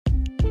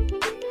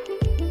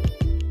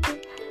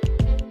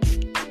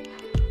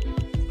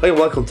Hi and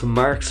welcome to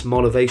Mark's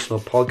motivational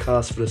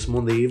podcast for this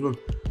Monday evening.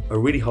 I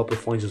really hope it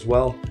finds us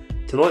well.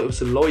 Tonight I was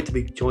delighted to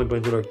be joined by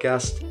another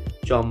guest,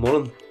 John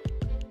Mullens,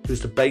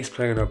 who's the bass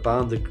player in our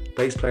band,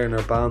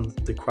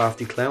 the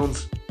Crafty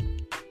Clowns.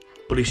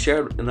 But he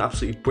shared an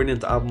absolutely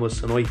brilliant album with us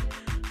tonight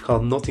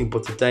called Nothing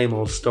But the Same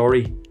Old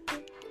Story.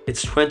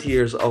 It's 20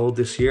 years old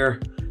this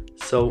year,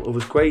 so it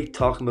was great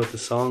talking about the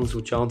songs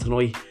with John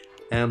tonight.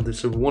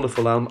 It's a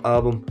wonderful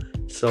album.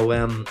 So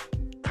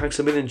thanks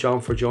a million, John,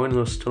 for joining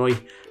us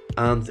tonight.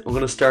 And I'm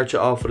going to start you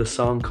off with a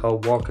song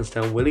called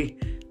Walkinstown Willie,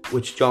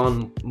 which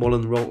John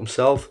Mullens wrote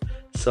himself.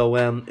 So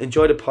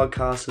enjoy the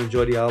podcast and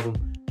enjoy the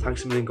album.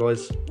 Thanks a million,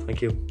 guys.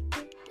 Thank you.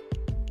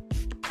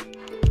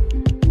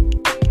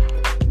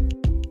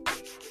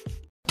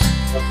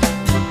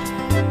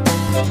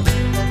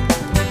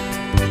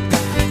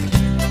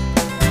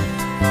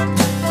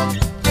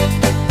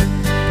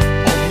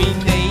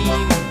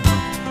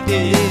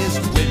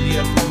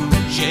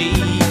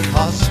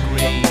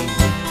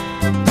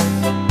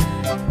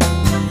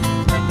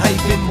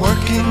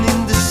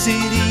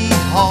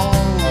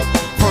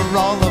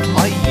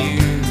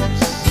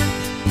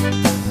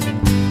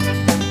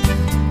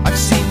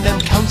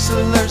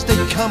 They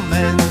come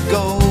and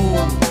go.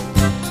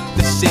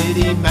 The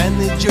city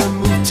manager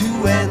moved to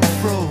and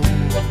fro,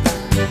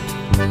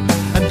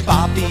 and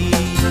Bobby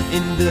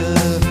in the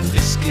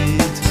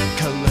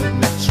biscuit-colored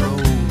metro.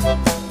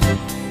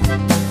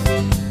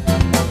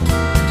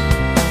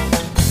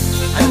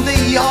 And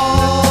they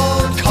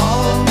all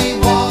call me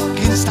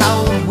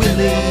Walkinstown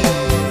Willie,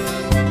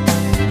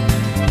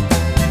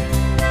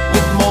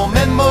 with more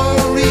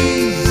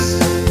memories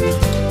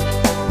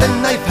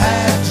than I've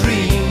had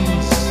dreams.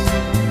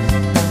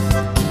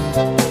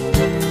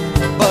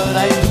 But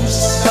I lose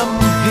some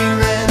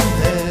here and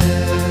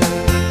there,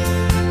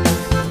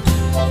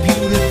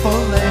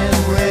 beautiful and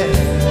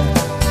rare.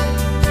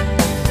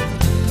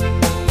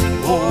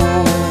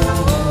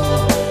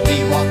 Oh, the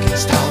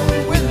Walkinstown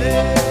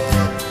Willie.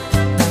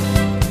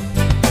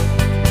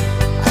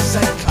 As I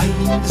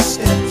climb the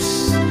steps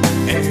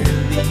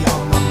early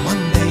on a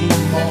Monday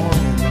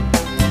morning,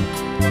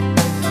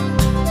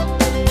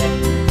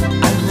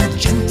 and a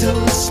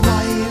gentle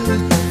smile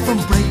from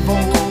brave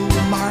old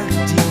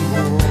Marty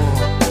Moore.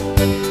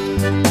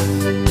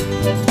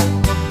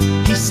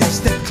 He says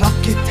the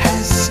clock, it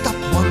has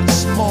stopped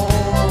once more,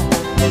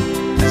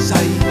 as I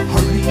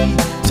hurry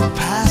to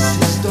pass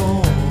his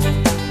door.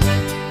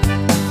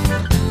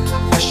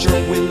 For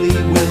sure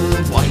Willie will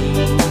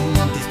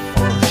wind it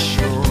for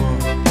sure.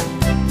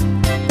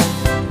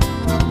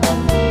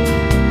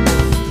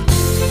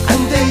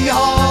 And they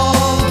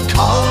all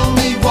call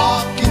me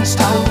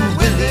Walkinstown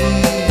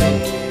Willie,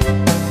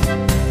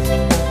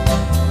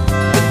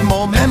 with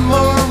more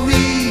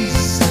memories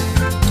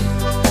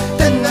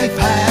than I've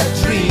had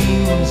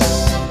dreams.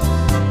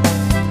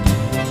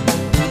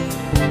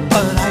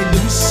 But I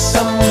lose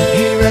some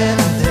here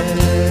and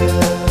there,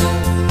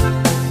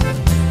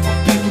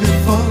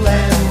 beautiful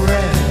and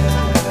rare.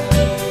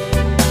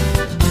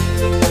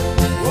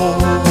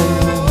 Oh,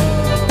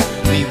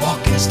 me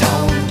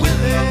Walkinstown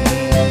Willie.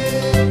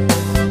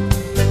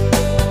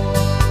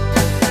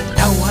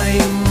 Now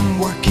I'm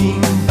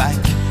working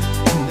back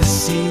in the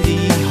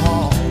city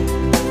hall,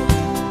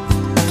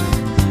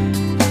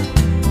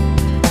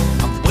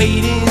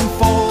 waiting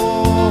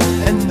for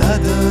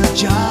another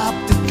job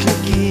to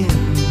click in.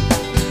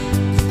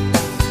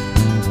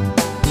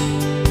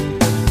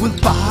 Will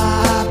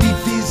Bobby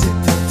visit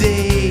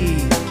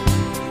today?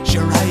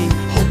 Sure, I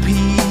hope he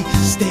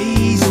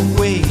stays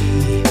away,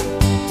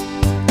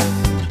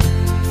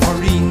 for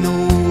he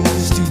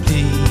knows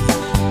today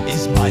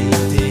is my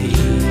day.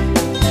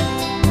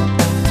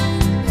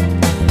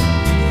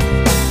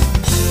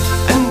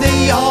 And they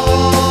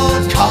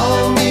all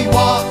call me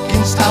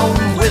Walkinstown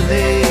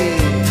Willie,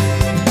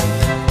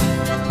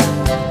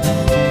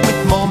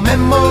 with more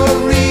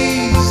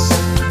memories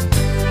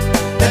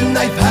than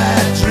I've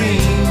had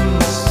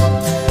dreams.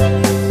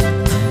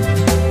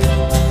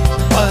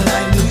 But I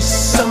lose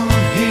some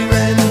here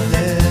and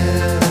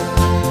there,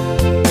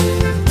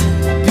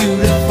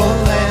 beautiful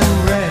and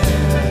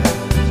rare.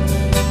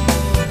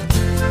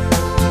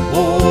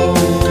 Oh,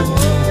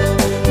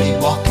 me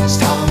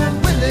Walkinstown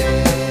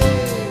Willie.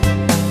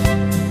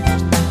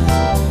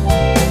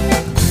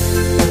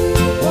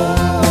 Oh,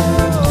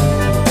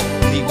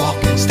 me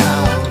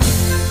Walkinstown.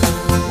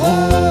 Oh,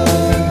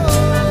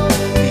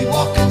 me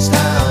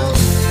Walkinstown.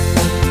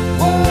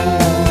 Oh,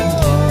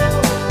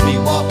 me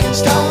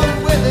Walkinstown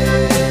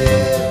Willie.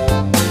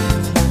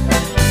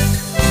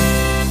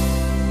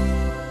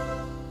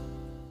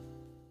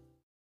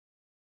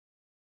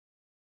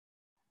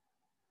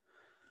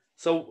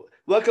 So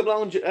welcome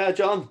along,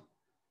 John.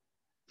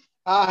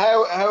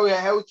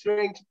 How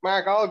things,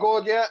 Mark? All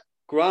good, yeah?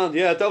 Grand,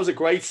 yeah, that was a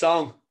great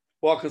song,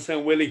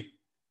 Walkinstown Willie.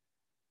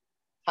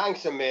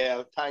 Thanks,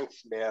 Emil.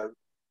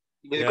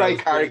 He was Yeah, a great it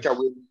was character,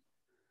 Willie.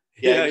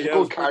 Yeah, he was a it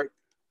was good character.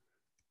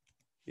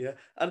 Yeah,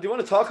 and do you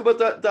want to talk about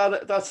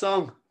that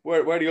song?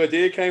 Where the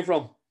idea came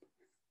from?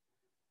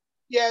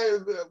 Yeah,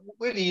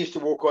 Willie used to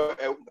work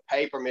out in the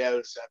paper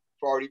mills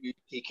before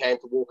he came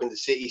to work in the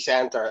city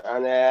centre,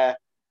 and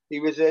he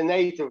was a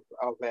native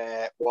of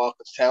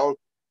Walkinstown.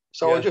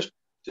 So I just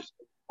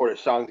put a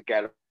song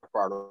together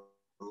for him.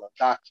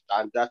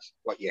 That's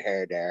what you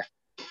hear there.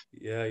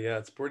 Yeah,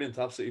 it's brilliant,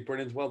 absolutely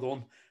brilliant. Well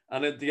done.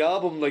 And the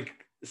album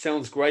like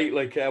sounds great.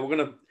 Like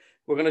we're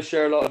gonna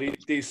share a lot of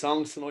these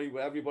songs tonight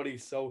with everybody.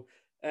 So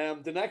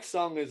the next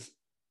song is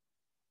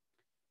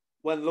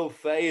 "When Love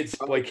Fades"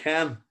 by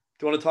Ken.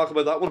 Do you want to talk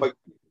about that one?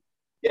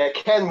 Yeah,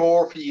 Ken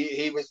Murphy.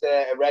 He was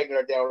a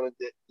regular down at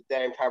the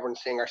Dame Tavern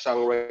Singer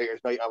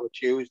Songwriters Night on a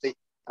Tuesday,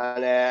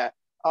 and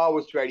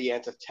always very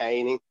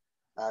entertaining.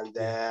 And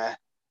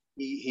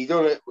he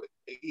done it.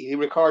 He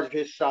recorded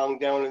his song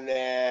down in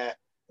the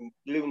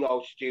Blue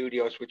Note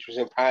Studios, which was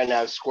in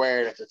Parnell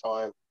Square at the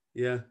time.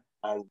 Yeah.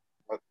 And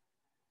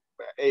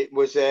it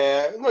was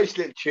a nice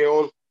little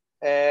tune.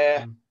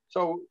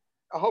 So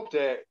I hope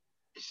that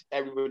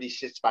everybody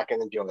sits back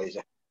and enjoys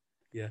it.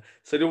 Yeah.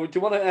 So do you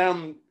want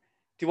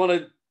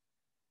to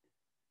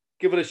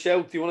give it a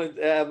shout? Do you want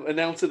to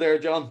announce it there,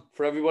 John,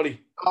 for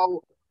everybody?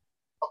 Oh,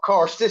 of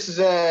course. This is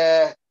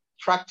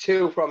track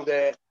 2 from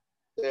the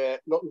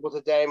Nothing But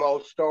a Dame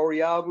Old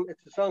Story album.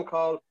 It's a song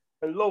called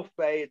 "When Love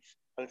Fades,"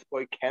 and it's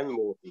by Ken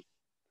Murphy.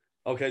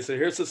 Okay, so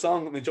here's the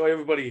song. Enjoy,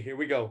 everybody. Here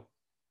we go.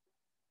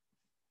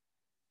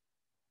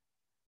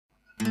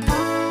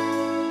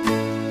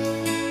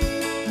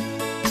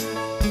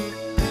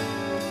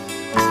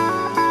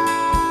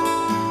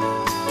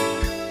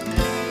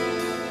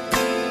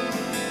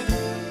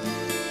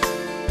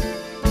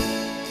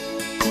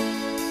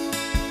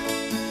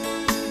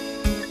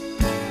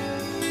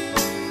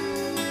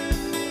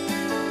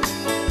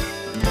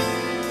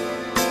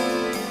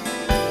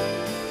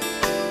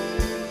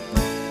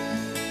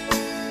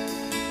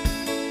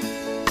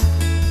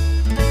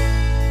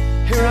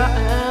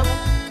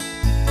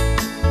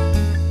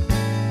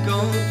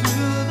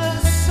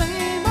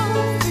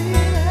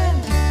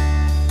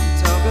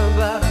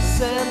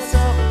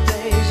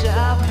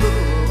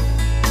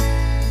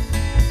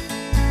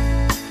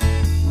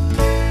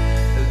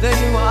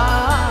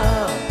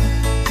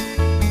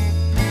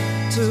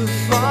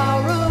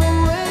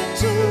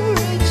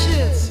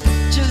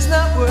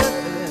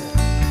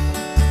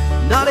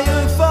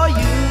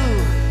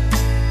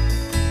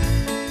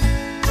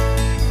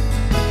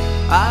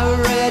 I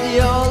read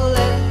your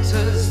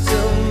letters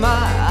till my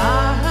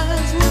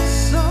eyes were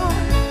sore,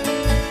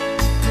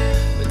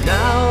 but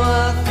now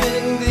I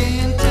think the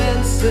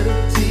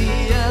intensity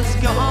has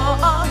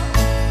gone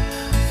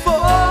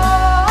for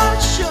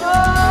sure.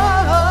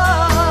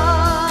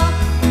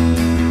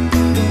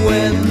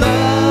 When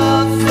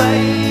love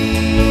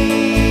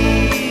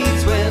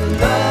fades,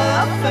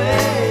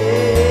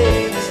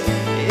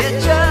 it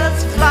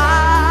just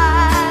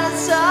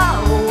flies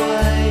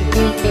away.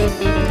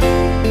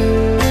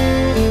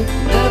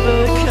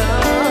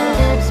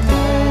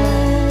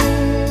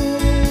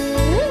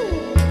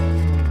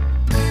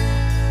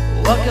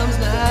 What comes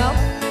now?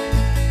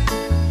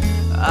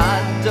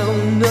 I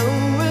don't know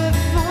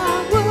if I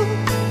will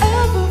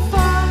ever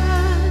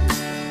find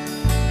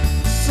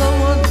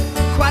someone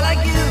quite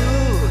like you.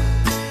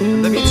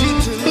 Let me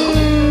teach you.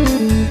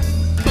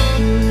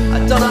 I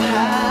don't know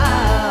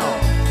how.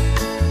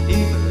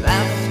 Even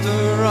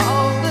after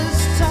all this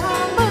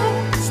time,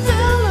 I'm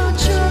still not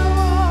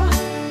sure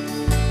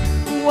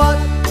what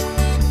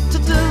to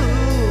do.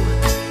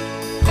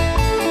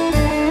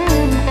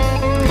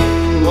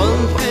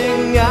 One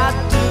thing I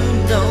do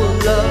know,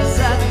 love's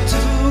a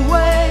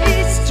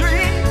two-way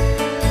street.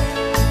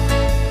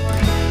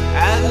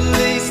 At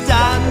least I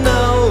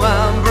know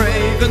I'm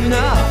brave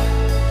enough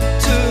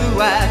to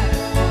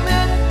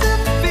admit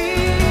defeat.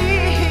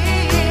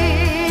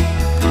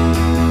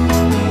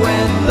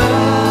 When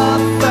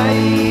love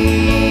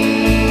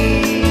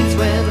fades,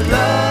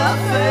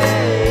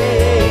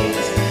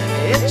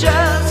 it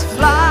just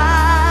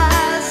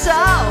flies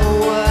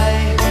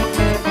away.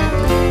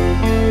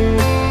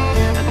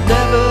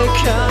 Never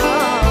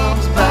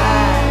comes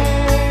back.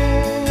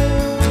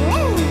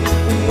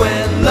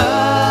 When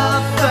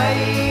love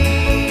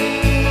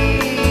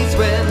fades,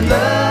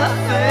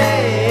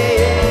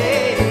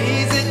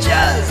 it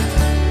just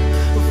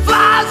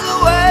flies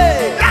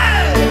away.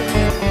 Yeah!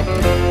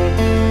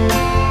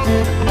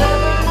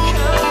 Never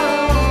comes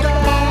back. Never comes back.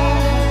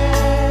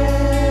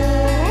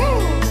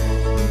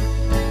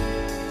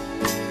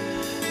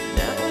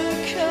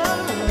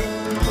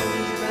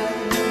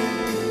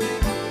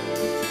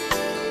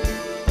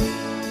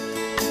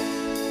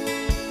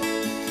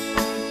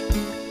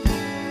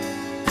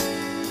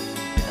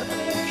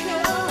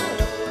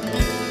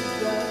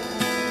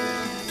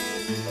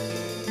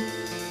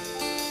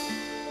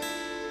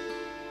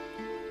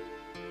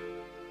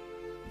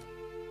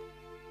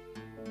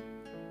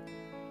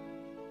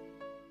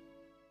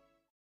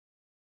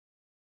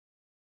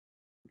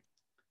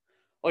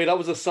 Oh, yeah, that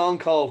was a song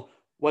called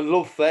 "When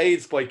Love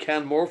Fades" by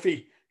Ken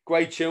Murphy.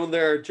 Great tune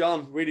there,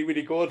 John. Really,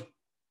 really good.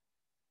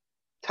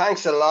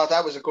 Thanks a lot.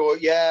 That was a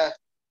good. Yeah,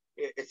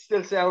 it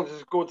still sounds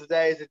as good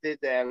today as it did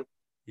then.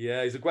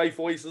 Yeah, he's a great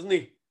voice, isn't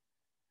he?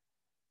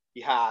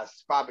 He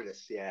has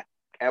fabulous. Yeah.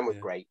 Ken was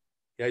Yeah. great.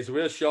 Yeah, he's a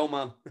real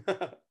showman.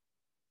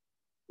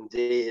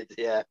 Indeed,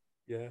 yeah.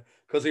 Yeah,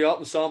 because he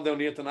often saw him down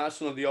the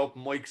international, the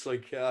open mics,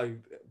 like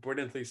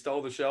brilliantly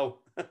stole the show.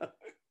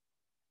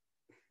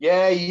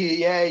 Yeah,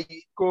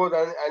 he's good,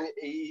 and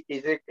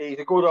he's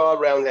a good all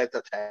round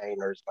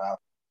entertainer as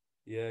well.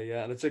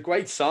 Yeah, and it's a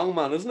great song,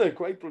 man, isn't it?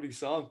 Great bloody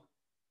song.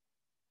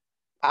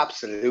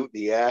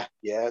 Absolutely, yeah.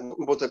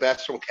 Nothing but the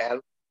best from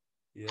Ken.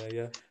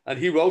 Yeah, and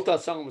he wrote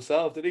that song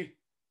himself, did he?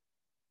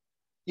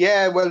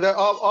 Yeah, well,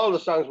 all the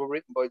songs were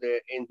written by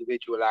the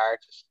individual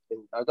artists,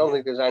 and I don't Yeah,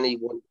 think there's any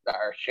ones that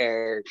are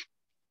shared.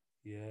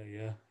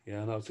 yeah.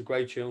 No, it's a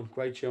great tune,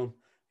 great tune.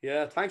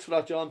 Yeah, thanks for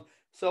that, John.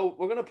 So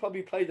we're gonna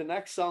probably play the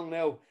next song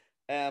now.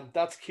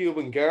 That's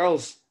Cuban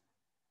Girls.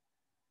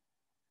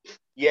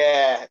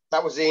 Yeah,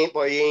 that was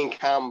by Ian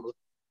Campbell.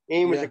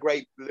 Ian was a Yeah,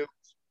 great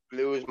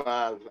blues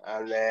man,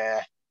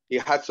 and he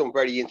had some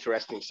very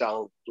interesting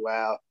songs as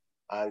well.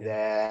 And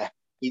yeah.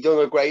 he done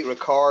a great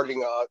recording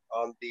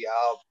on the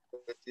album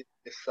with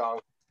this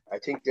song. I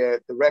think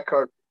the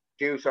record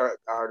producer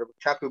or the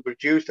chap who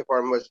produced it for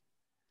him was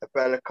a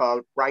fella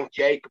called Frank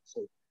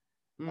Jacobson,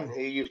 and Hmm.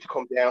 he used to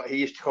come down. He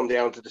used to come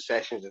down to the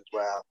sessions as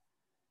well.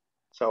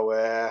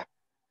 So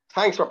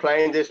thanks for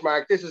playing this,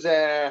 Mark. This is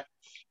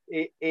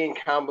Ian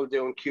Campbell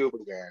doing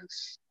Cuban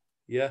Girls.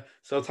 Yeah.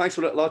 So thanks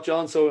for that lot,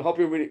 John. So I hope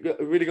you're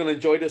really gonna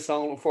enjoy this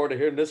song. Look forward to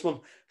hearing this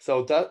one.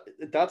 So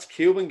that's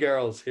Cuban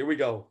Girls. Here we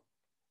go.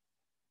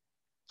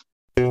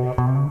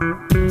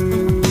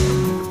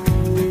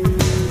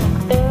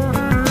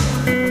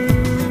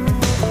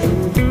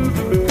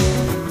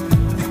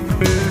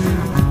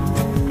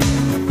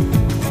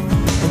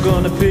 I'm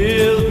gonna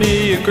build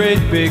me a great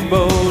big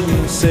boat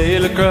and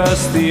sail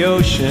across the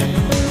ocean.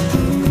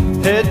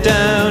 Head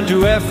down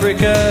to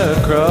Africa,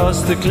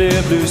 across the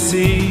clear blue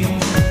sea.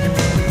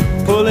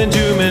 Pull into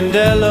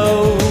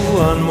Mandelo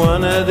on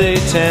one of the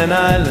 10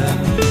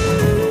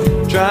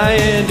 islands,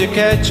 trying to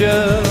catch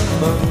up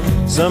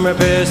on some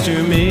repairs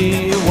to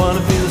me. I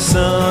wanna feel the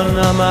sun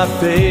on my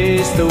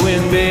face, the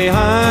wind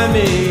behind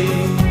me.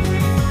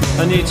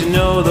 I need to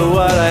know that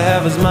what I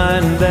have is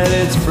mine and that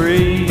it's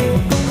free.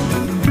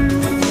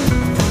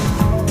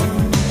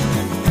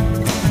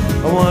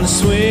 I wanna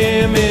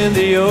swim in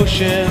the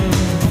ocean,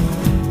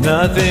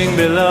 nothing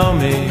below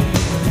me.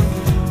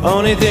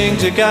 Only thing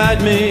to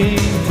guide me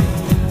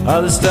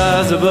are the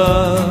stars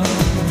above.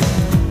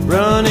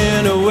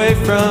 Running away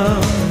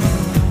from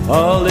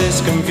all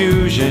this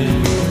confusion,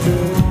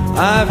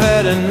 I've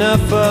had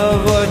enough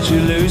of what you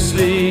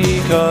loosely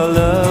call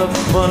love.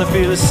 Wanna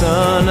feel the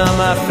sun on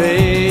my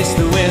face,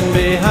 the wind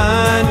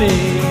behind me.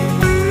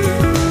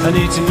 I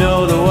need to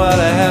know that what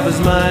I have is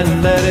mine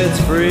and that it's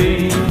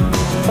free.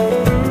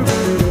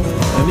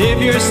 And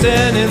if you're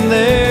standing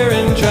there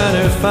and trying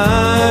to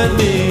find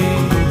me,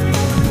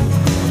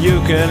 you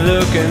can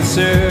look and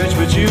search,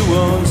 but you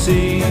won't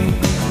see.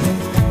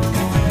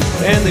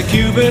 And the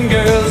Cuban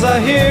girls I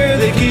hear,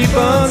 they keep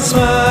on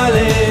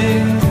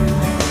smiling,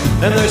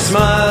 and their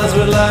smiles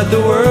would light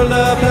the world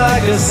up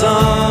like a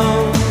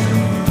song.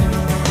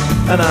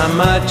 And I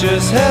might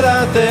just head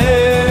out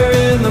there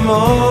in the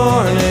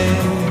morning.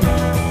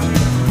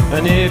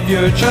 And if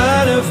you're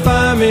trying to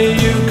find me,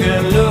 you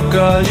can look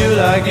all you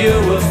like, you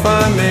will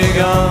find me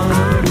gone.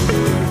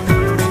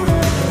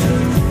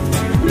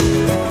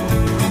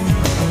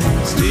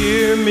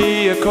 Steer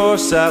me a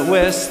course out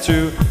west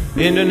through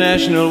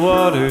international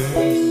waters,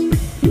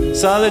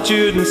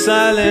 solitude and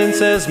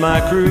silence as my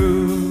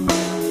crew.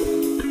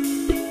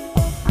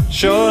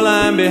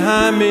 Shoreline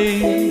behind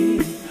me,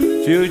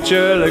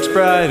 future looks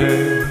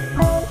brighter,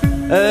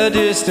 a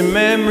distant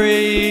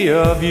memory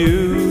of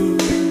you.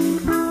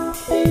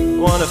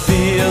 Wanna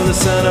feel the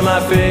sun on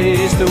my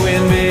face, the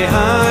wind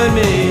behind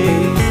me.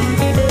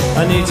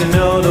 I need to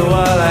know that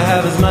what I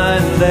have is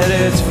mine and that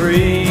it's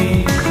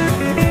free.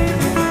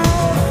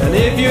 And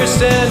if you're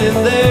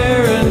standing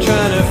there and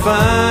trying to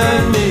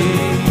find me,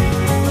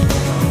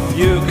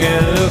 you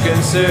can look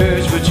and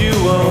search, but you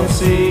won't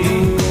see.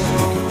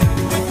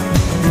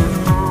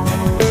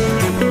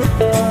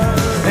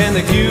 And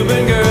the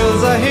Cuban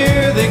girls I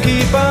hear, they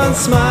keep on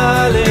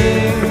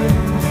smiling,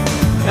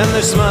 and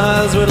their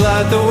smiles would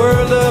light the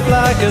world up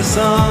like a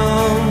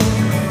song.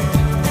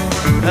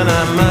 And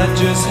I might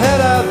just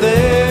head out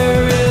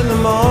there in the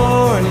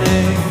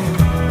morning.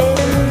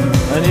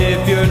 And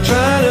if you're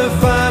trying to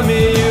find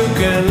me, you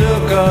can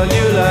look all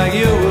you like,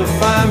 you will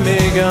find me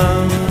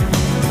gone.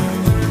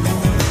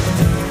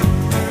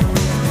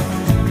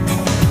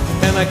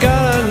 And I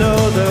gotta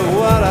know that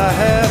what I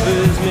have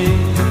is me,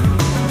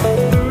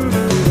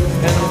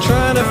 and I'm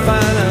trying to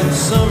find out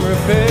some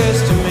repairs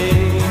to me.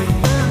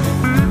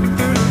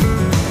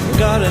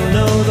 Gotta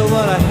know that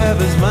what I have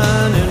is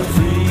mine and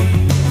free.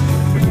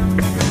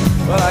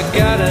 Well, I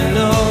gotta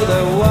know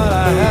that what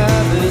I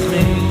have is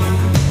me.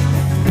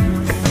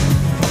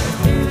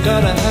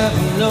 Gotta have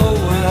to know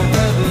what I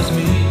have is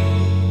me.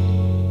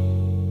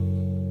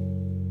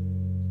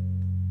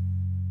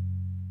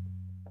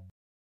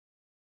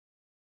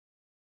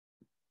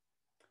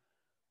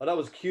 Oh, that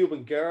was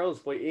Cuban Girls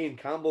by Ian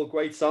Campbell.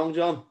 Great song,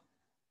 John.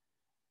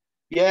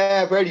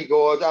 Yeah, very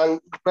good and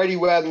very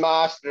well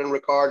mastered and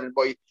recorded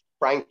by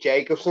Frank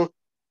Jacobson.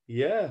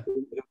 Yeah.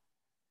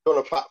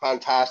 Done a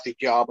fantastic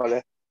job on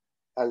it.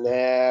 And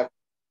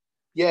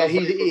yeah,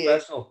 Sounds very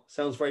professional.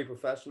 Sounds very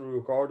professional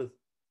recorded.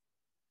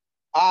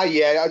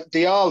 Yeah,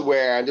 they all were,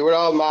 and they were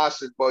all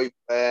mastered by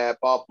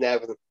Bob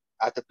Nevin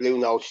at the Blue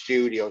Note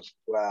Studios as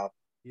well.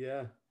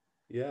 Yeah.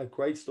 Yeah.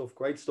 Great stuff.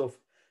 Great stuff.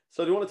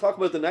 So, do you want to talk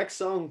about the next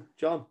song,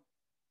 John?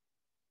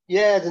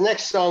 Yeah, the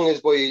next song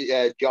is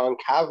by John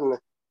Kavanagh,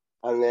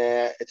 and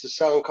it's a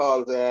song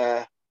called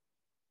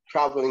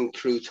 "Traveling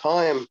Through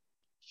Time,"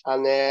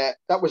 and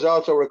that was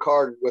also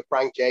recorded with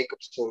Frank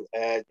Jacobson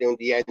doing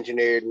the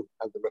engineering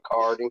and the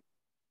recording.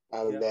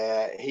 And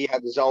he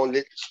had his own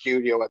little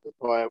studio at the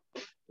time.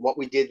 What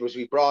we did was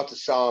we brought the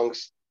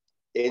songs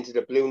into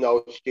the Blue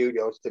Note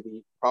Studios to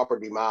be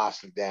properly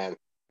mastered then,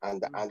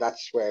 and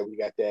that's where we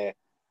got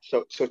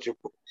such a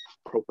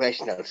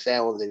professional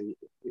sound,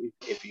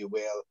 if you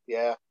will.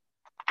 Yeah.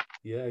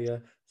 Yeah, yeah.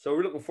 So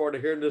we're looking forward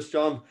to hearing this,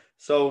 John.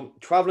 So,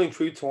 Traveling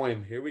Through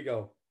Time, here we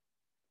go.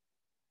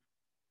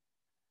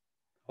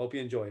 Hope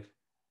you enjoy it.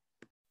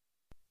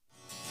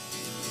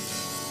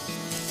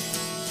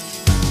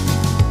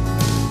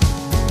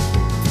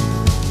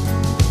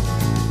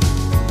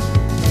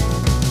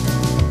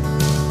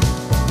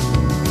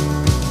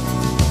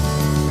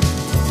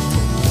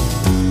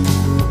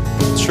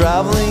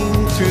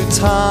 Traveling through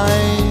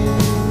time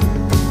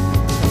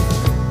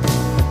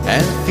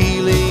and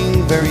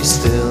feeling very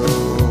still,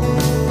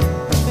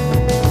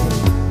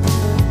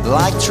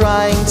 like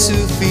trying to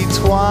feed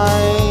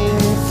twine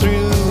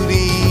through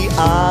the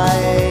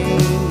eye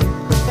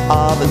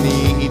of a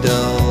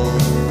needle.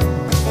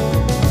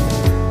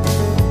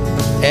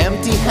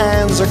 Empty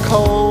hands are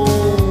cold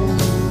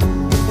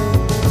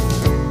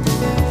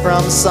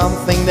from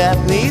something that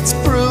needs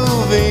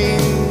proving,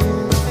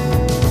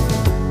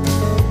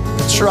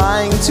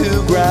 trying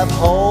to grab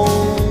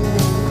hold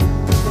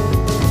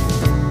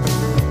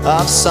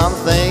of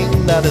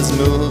something that is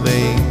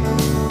moving.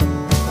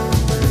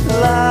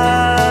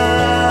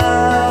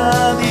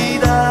 La dee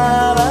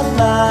da da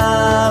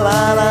da,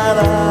 la la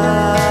la,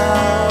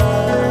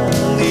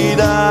 dee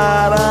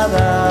da da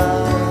da,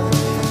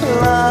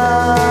 la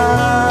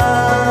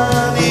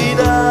dee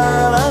da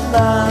da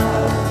da.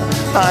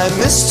 I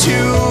missed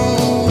you,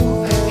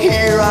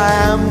 here I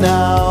am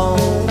now.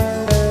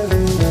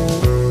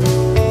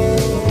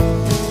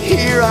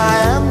 Here I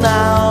am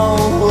now,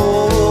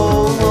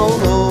 oh,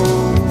 oh, oh.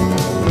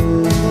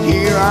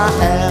 Here I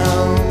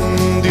am,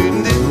 do,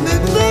 do, do, do,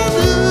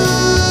 do.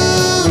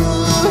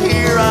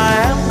 Here I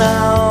am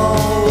now,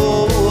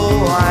 oh,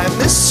 oh. I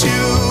miss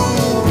you,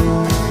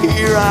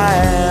 here I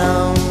am.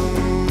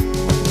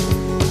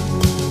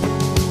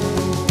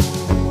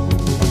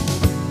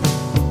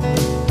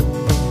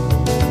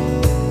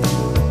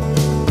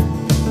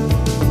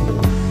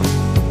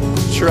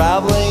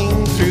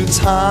 Traveling through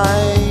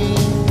time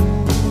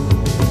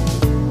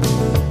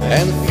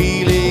and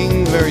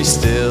feeling very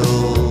still,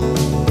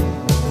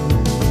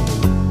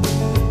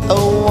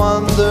 a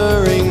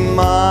wandering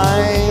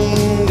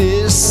mind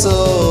is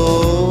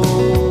so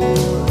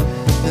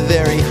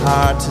very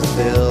hard to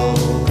fill.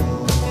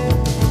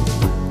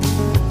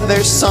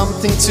 There's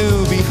something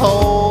to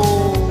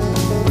behold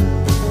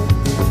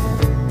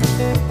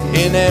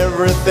in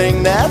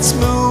everything that's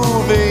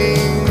moving.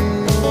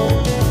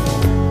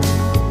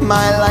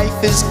 My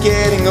life is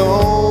getting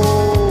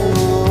old,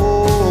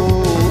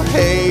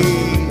 hey,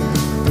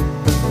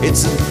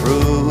 it's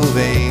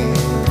improving.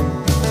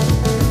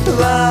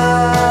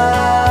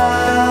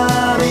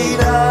 La dee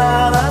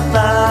da da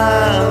da,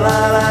 la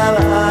la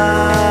la,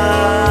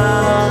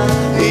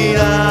 dee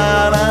da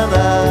da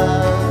da,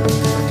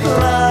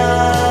 la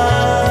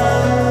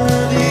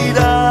dee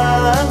da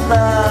da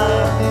da.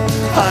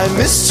 I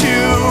missed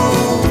you,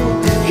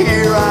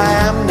 here I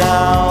am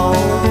now.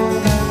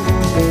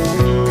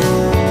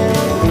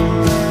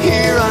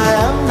 Here I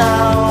am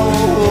now.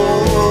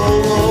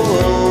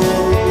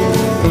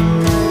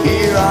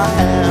 Here I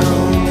am.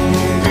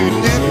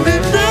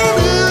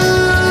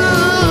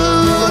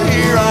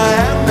 Here I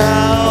am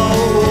now.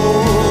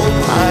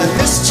 I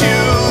missed you.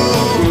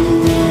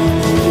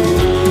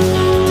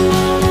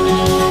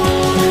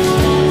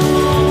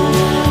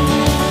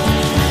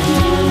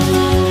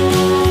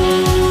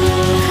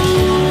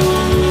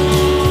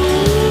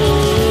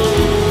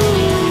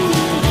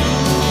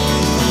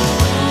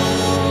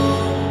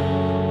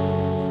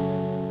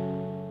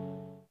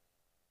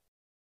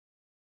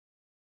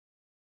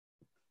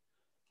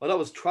 Well, that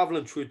was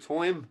Traveling Through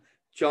Time,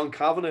 John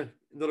Kavanagh.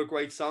 Another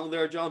great song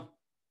there, John.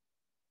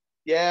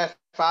 Yeah,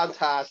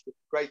 fantastic.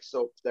 Great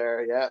stuff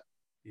there. Yeah,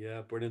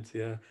 Yeah, brilliant.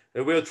 Yeah.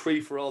 A real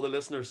treat for all the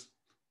listeners.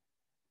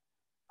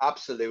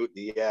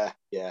 absolutely. Yeah,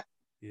 yeah.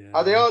 Yeah, Oh,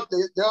 yeah, they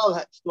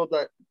all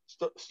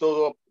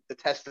stood up the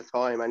test of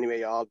time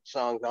anyway, all the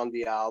songs on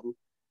the album.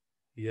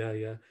 yeah,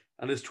 yeah.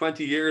 And it's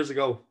 20 years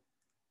ago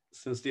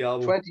since the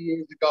album. 20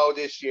 years ago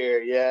this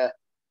year, yeah.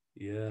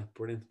 Yeah,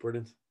 brilliant,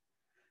 brilliant.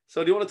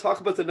 So, do you want to talk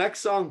about the next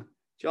song,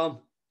 John?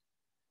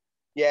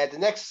 Yeah, the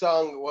next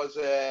song was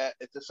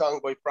it's a song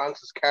by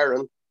Francis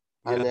Karen,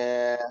 and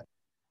Yeah.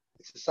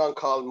 it's a song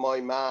called My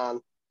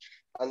Man.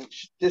 And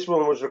this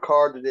one was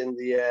recorded in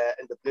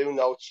the Blue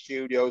Note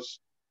Studios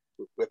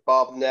with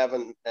Bob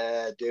Nevin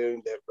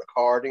doing the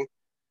recording.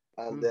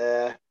 And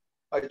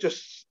I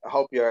just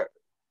hope your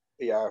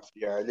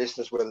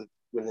listeners will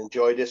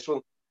enjoy this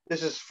one.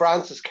 This is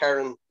Francis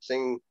Kerrin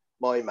singing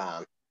My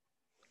Man.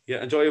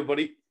 Yeah, enjoy it,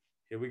 buddy.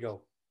 Here we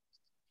go.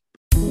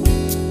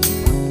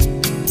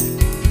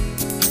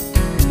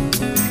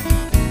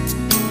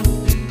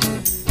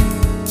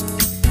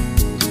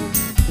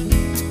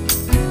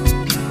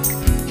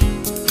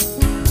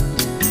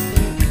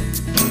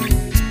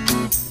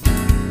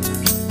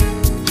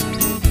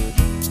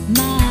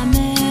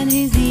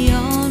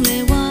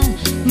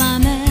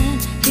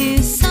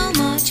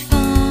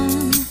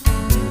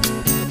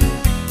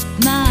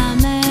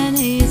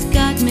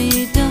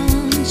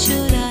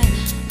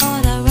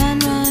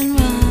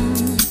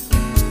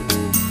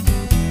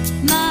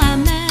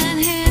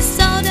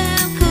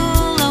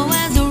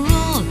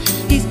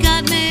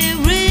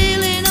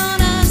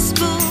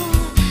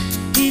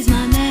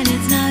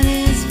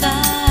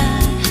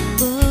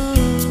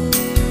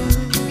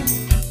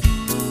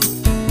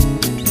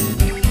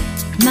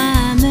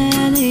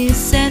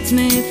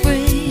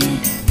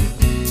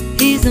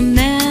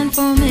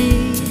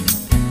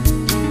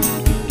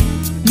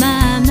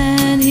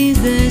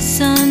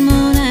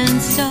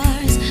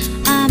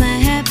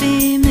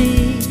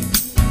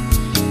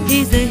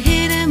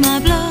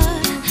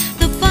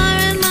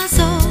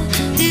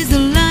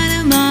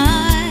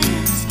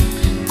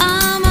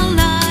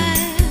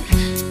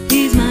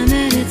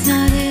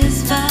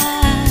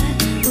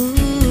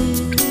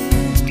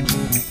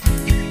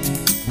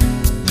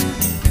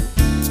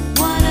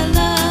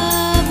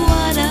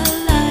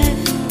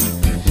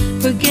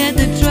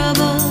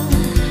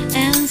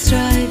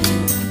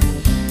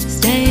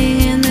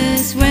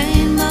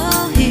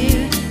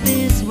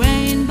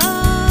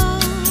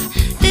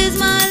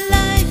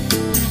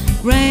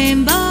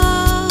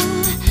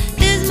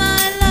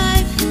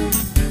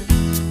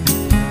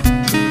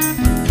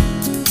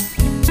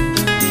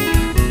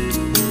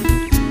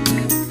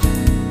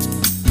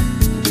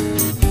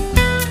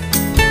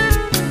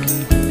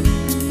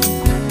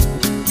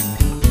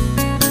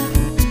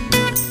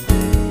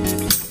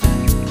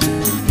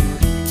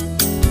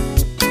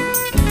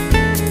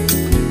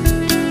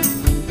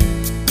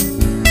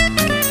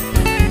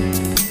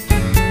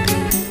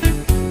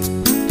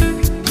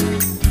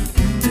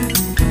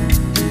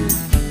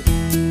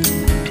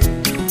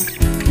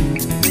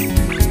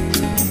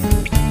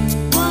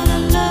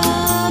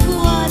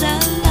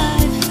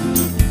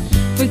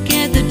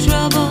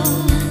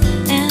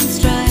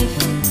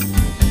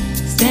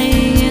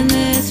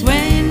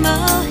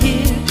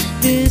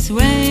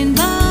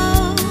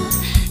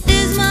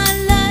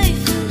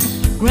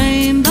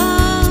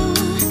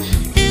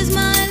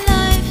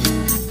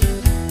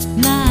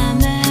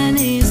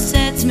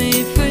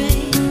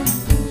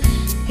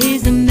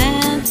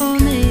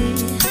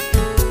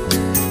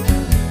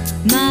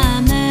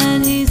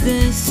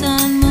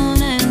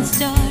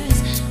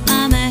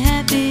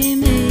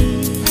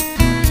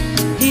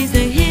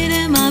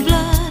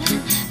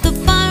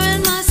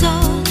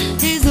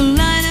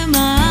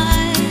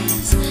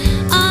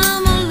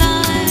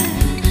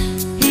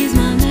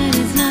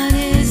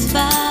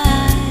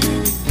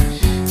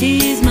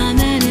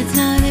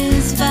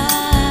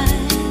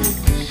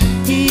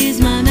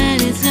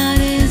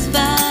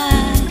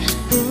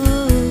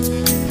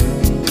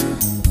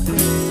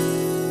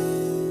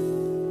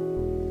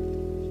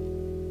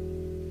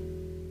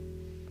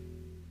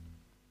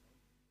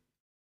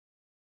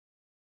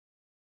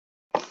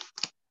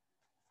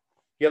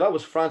 Yeah, that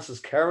was Francis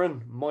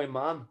Kerrin, My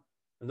Man.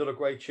 Another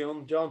great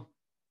tune, John.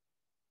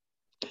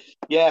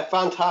 Yeah,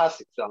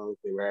 fantastic songs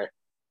they were,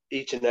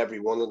 each and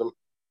every one of them.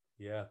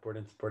 Yeah,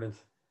 brilliant, brilliant.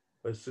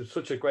 It's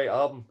such a great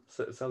album.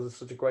 It sounds like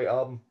such a great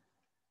album.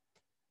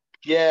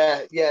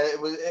 Yeah,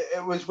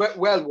 it was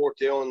well worth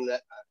doing.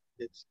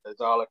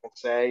 That's all I can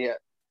say.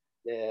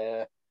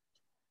 Yeah.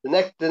 The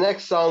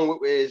next song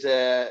is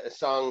a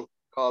song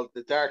called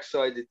 "The Dark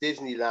Side of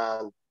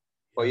Disneyland"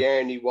 by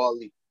Ernie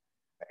Wally.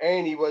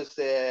 Ernie was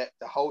the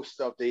host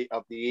of the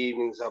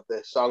evenings of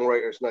the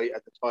songwriters' night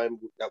at the time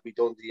that we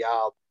done the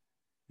album,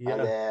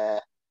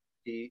 and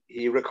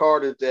he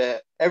recorded.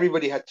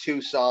 Everybody had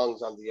 2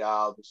 songs on the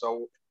album,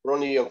 so we're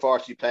only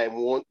unfortunately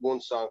playing one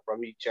song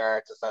from each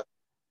artist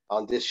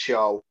on this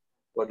show.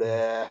 But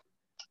the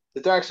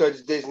Dark Side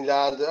of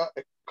Disneyland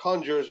it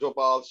conjures up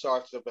all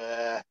sorts of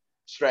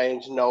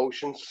strange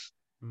notions.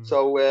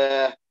 So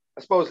I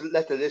suppose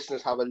let the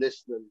listeners have a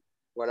listen and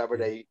whatever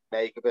they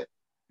make of it.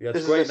 Yeah,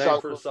 it's a great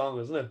name for a song,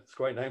 isn't it? It's a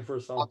great name for a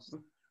song.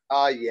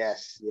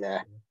 Yes,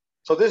 yeah.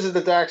 So this is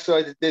The Dark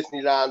Side of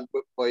Disneyland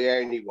by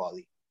Ernie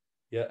Wally.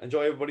 Yeah,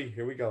 enjoy everybody.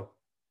 Here we go.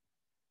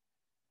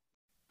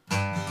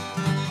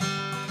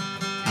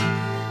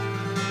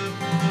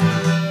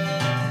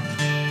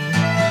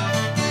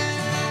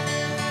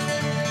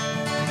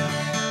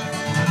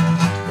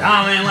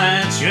 Darling,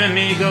 let's you and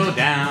me go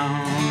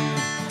down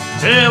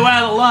To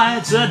where the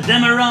lights are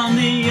dimmer on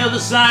the other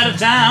side of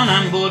town,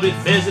 I'm bored with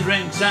fizzy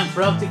drinks and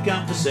frothy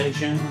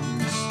conversations.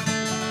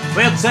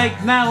 We'll take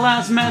that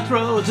last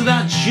metro to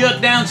that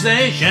shut down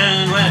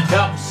station where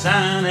cops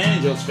and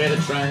angels fit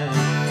a train,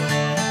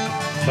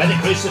 where they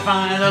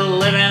crucify the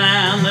living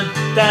and the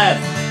dead,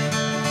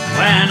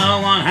 where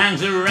no one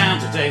hangs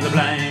around to take the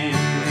blame,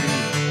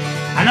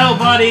 and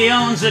nobody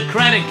owns a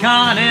credit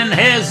card in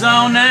his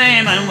own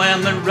name, and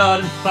when the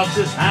rotten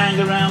foxes hang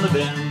around the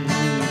bins,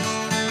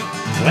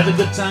 where the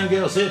good time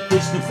girls hit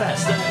priests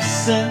confess their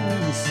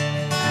sins,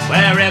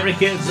 where every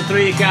kid's a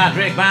 3-card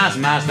trick pass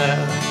master,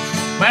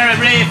 where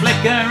every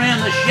flicker in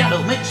the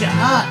shadow makes your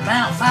heart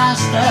pound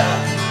faster.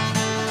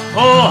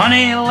 Oh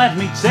honey, let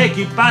me take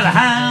you by the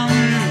hand,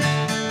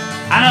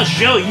 and I'll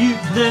show you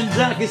the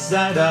darkest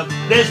side of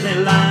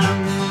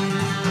Disneyland.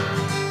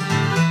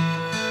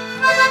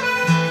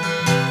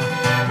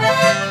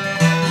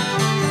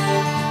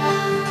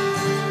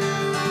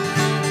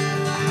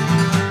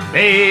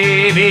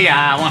 Baby,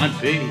 I wanna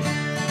be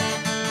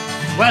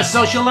where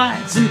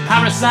socialites and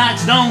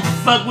parasites don't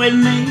fuck with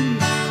me.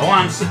 Oh,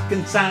 I'm sick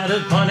and tired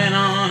of putting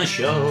on a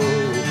show.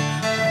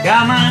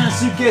 Got my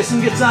suitcase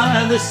and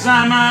guitar, this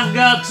time I've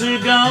got to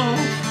go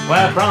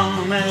where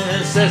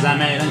promises are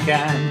made in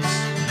caps,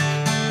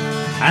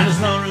 and there's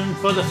no room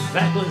for the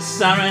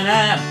feckless or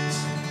inept,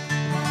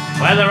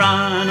 where there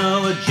are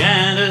no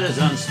agendas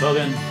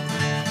unspoken,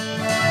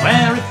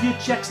 where if your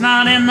check's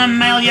not in the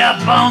mail, your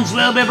bones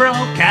will be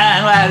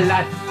broken, where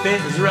life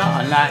is raw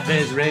and life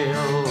is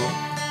real,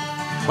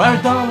 where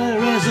a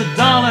dollar is a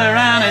dollar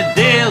and a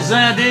deal's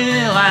a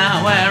deal,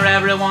 and where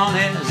everyone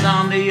is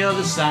on the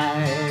other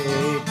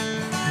side,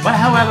 where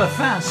however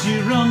fast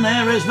you run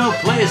there is no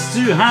place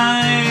to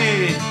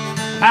hide,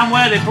 and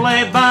where they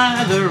play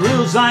by the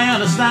rules I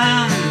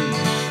understand,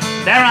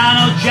 there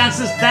are no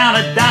chances down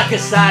the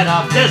darkest side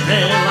of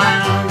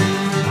Disneyland.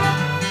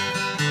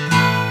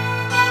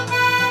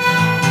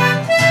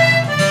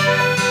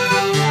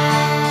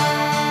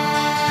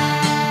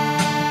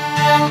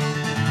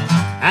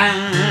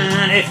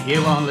 And if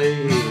you won't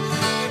leave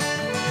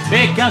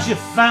because your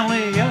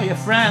family or your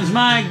friends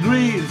might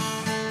grieve,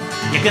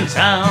 you can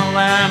tell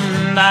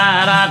them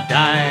that I've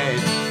died.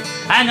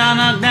 I got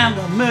knocked down,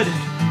 got murdered,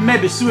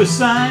 maybe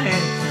suicide.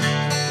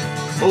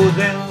 Oh,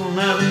 they'll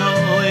never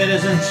know it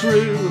isn't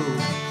true,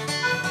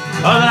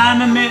 or that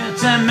I'm a mere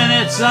 10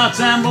 minutes or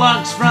 10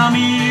 blocks from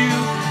you,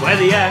 where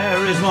the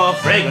air is more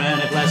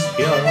fragrant if less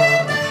pure,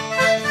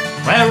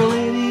 where a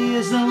lady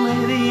is a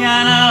lady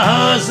and a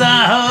hoe's a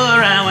hoe,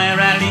 and where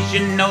at least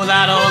you know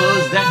that all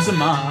those decks are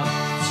marked,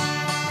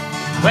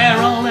 where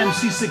all them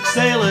seasick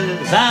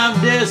sailors have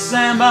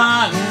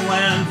disembarked,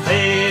 when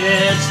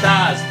faded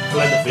stars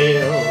flood the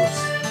fields,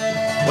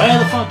 where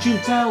the fortune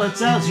teller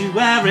tells you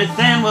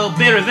everything will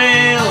be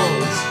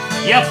revealed.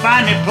 You'll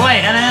find me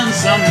playing in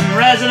some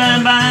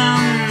resident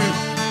band,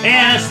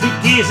 in a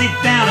speakeasy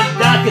down the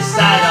darkest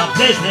side of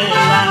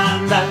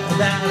Disneyland. Oh, Disneyland, la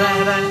la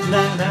la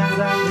la la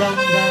la la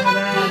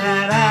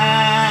la.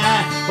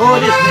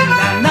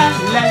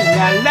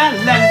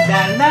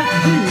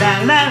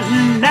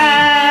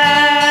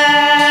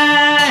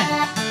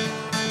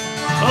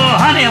 Oh,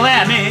 honey,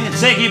 let me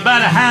take you by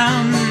the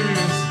hands,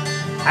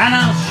 and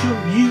I'll show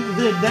you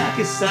the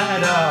darkest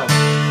side of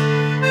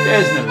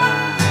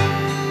Disneyland.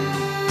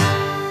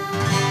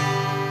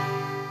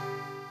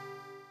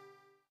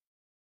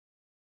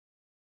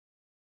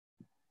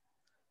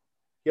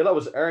 Yeah, that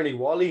was Ernie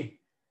Wally,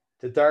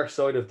 The Dark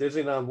Side of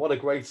Disneyland. What a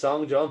great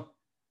song, John.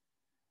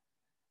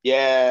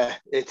 Yeah,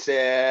 it's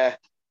as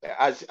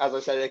I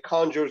said, it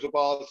conjures up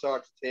all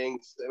sorts of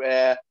things.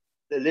 The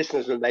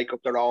listeners will make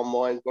up their own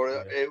minds, but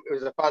it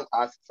was a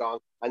fantastic song.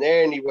 And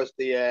Ernie was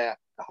the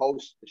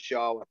host of the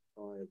show at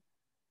the time.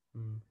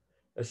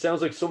 It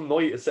sounds like some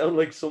night. It sounds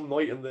like some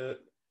night in the.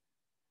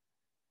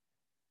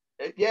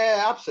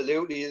 Yeah,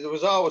 absolutely. There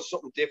was always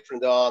something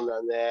different on,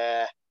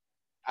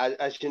 and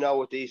as you know,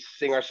 with these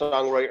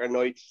singer-songwriter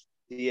nights,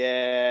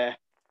 the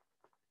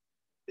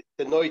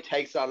night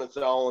takes on its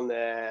own.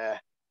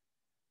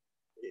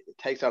 It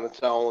takes on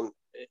its own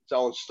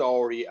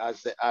story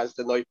as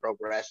the night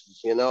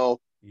progresses. You know.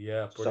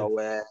 Yeah. Brilliant.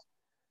 So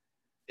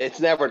it's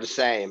never the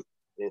same.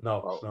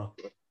 No.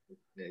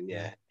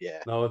 Yeah.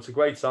 No, it's a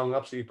great song.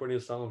 Absolutely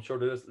brilliant song. I'm sure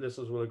the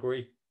listeners will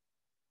agree.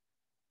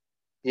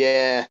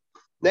 Yeah.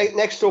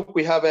 Next up,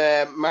 we have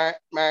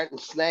Martin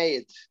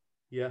Slade.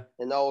 Yeah.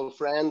 An old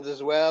friend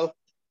as well.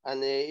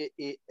 And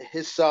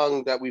his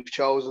song that we've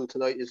chosen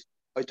tonight is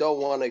I Don't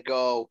Want to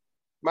Go.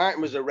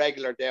 Martin was a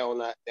regular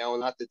down at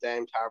the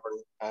Dame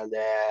Tavern, and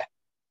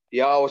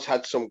he always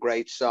had some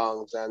great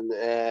songs, and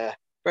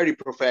very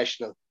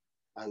professional.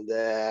 And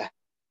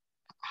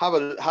have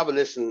a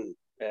listen,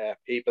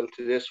 people,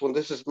 to this one.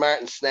 This is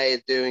Martin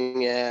Slade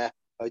doing I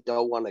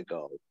Don't Want to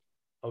Go.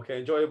 Okay,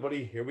 enjoy it,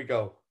 buddy. Here we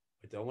go.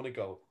 I Don't Want to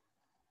Go.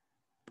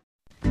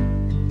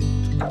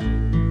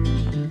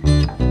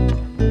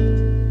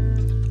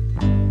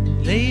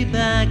 Lay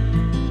back,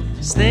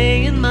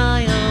 stay in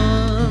my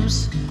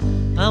arms.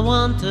 I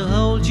want to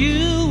hold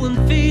you and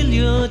feel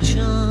your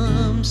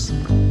charms.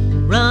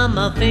 run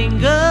my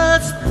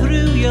fingers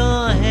through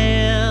your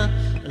hair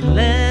and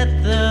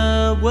let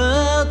the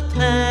world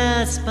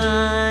pass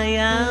by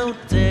out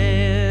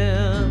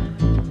there.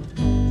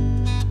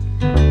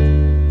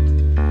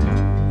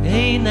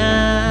 Hey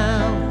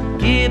now,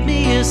 give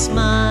me a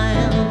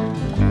smile.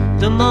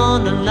 The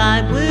morning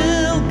light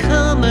will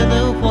come in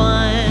a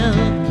while,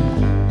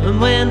 and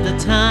when the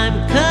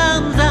time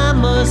comes I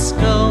must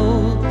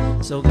go.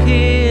 So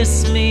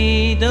kiss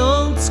me,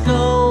 don't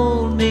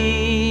scold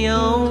me,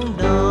 oh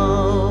no.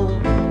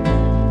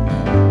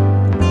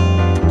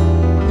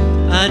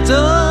 I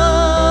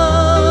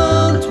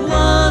don't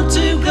want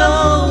to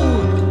go,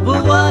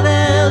 but what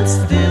else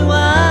do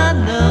I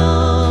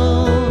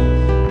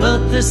know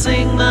but to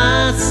sing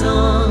my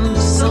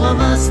songs, so I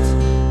must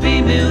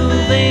be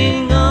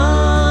moving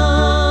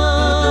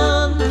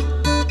on.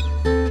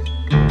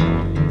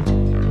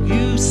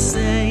 You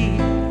say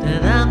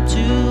that I'm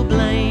to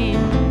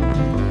blame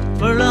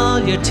for all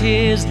your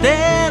tears,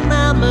 then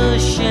I'm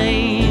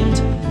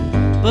ashamed.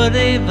 But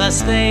if I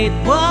stayed,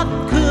 what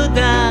could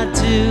I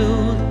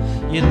do?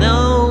 You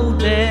know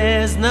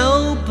there's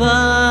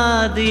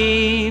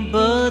nobody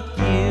but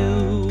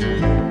you.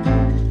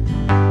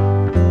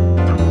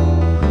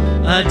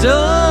 I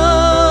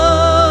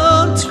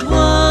don't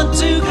want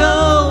to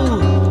go,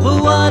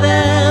 but what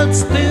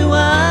else do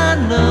I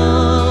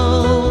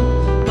know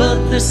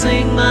but to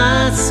sing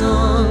my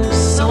songs,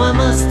 so I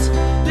must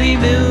be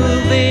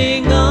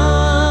moving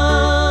on.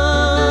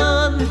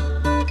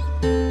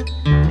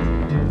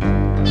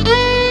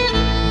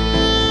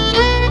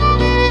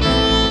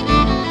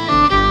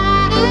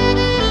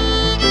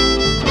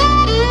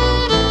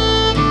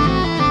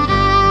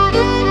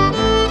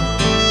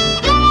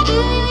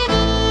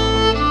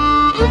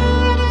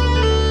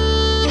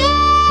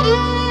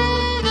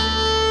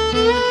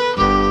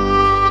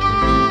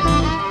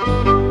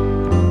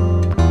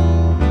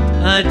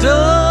 I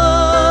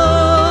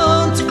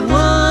don't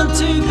want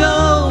to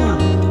go,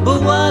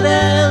 but what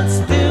else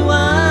do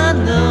I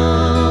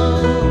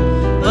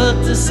know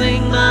but to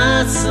sing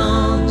my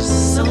songs,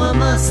 so I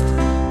must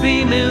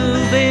be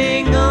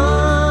moving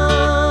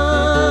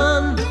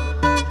on.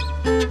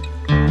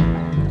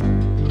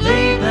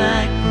 Lay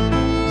back,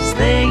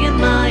 stay in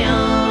my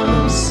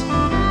arms.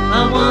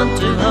 I want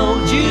to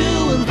hold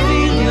you and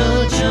feel your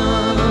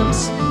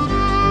charms.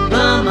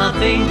 Run my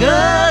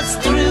fingers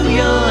through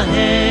your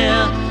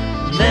hair.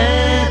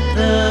 Let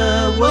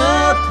the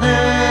world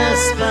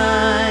pass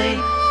by.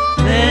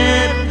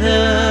 Let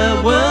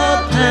the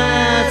world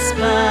pass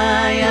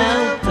by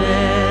out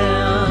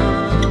there.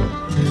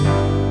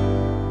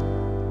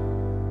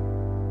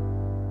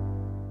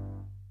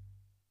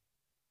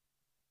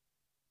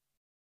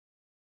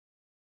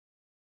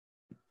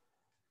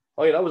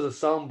 Oh yeah, that was a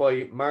song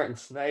by Martin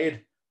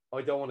Snade,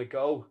 I Don't Want to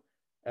Go.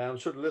 I'm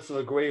sure the listener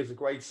will agree it's a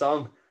great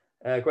song.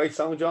 Great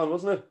song, John,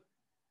 wasn't it?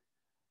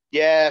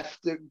 Yeah,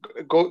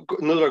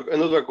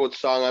 another good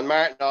song. And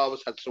Martin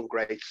always had some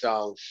great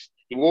songs.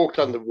 He worked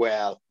on them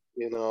well,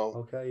 you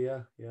know. Okay,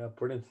 yeah,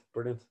 brilliant.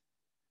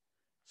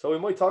 So we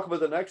might talk about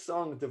the next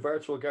song, The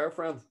Virtual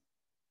Girlfriend.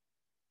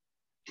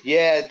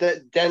 Yeah,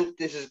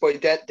 this is by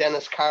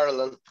Dennis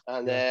Carolyn,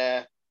 and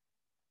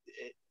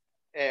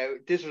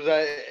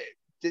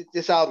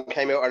this album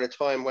came out at a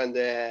time when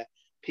the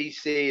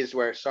PCs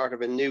were sort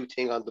of a new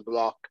thing on the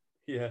block.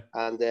 Yeah,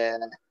 and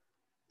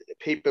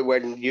people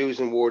weren't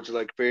using words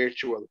like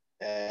virtual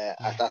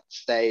at that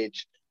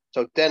stage.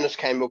 So Dennis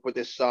came up with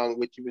this song,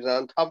 which he was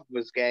on top of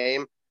his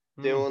game,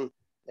 doing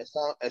a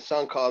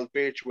song called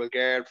Virtual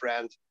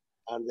Girlfriend.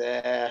 And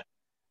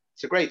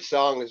it's a great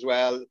song as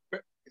well.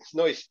 It's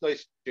nice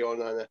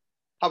tune on it.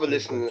 Have a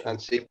listen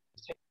and see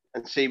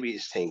what you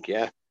think,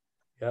 yeah.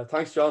 Yeah,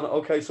 thanks, John.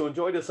 Okay, so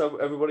enjoy this,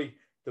 everybody.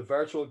 The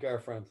Virtual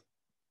Girlfriend.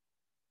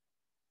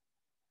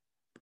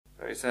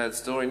 Very sad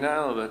story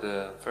now about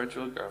a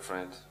virtual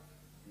girlfriend.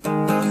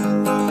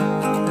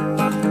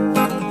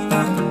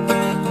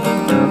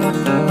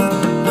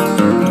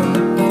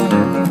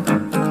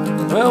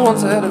 Well,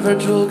 once I had a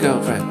virtual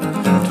girlfriend,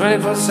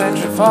 21st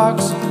Century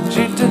Fox.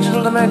 She had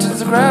digital dimensions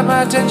to grab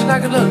my attention. I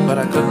could look, but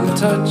I couldn't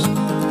touch. She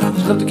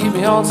loved to keep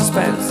me on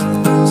suspense,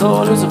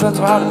 so elusive and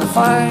so hard to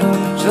find.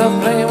 She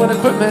loved playing with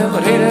equipment,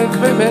 but hated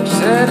commitment. She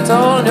said it's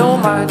all in your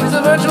mind. She's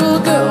a virtual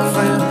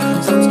girlfriend,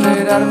 something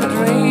straight out of a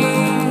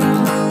dream.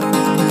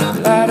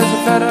 Light as a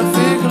feather,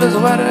 fickle as a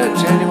weather,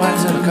 genuine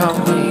silicone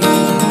queen.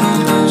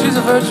 She's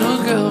a virtual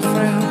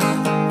girlfriend.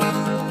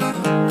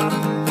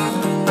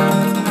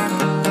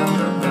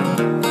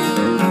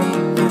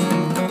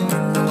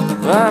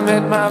 Well, I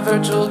met my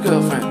virtual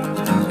girlfriend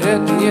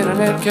at the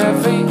internet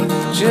cafe.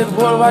 She had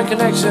worldwide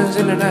connections,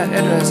 internet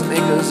address, and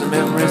acres of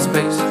memory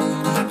space.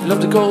 She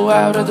loved to go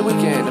out at the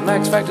weekend, and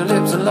Max Factor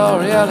lips and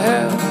L'Oreal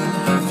hair.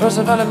 First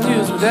I felt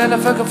amused, but then I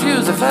felt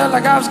confused. I felt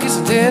like I was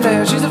kissing thin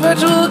air. She's a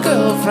virtual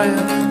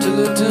girlfriend, too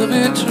good to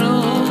be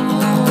true.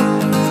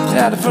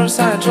 Yeah, the first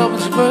sign of trouble,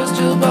 she burst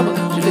your bubble.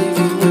 She leave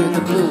you with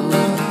the blues.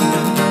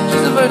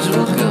 She's a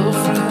virtual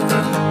girlfriend.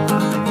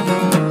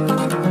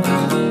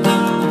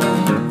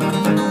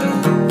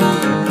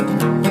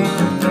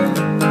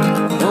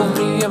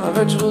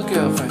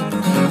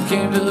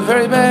 came to a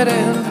very bad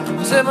end.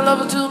 She said my love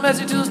was too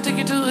messy, too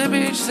sticky, too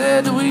hippie. She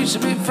said that we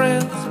should be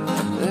friends.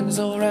 Then it's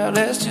all around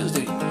last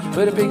Tuesday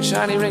with a big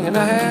shiny ring in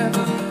her hand.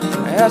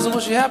 I asked her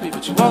was she happy,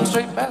 but she walked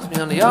straight past me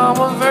on the arm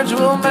of a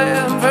virtual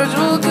man.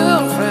 Virtual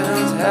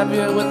girlfriends,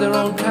 happier with their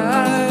own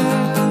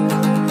kind.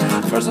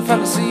 First I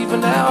felt asleep, but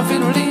now I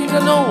feel relieved.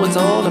 I know it's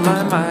all in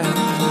my mind.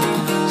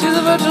 She's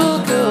a virtual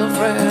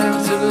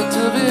girlfriend, too good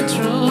to be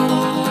true.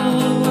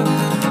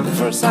 The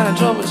first sign of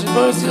trouble, she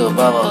bursts your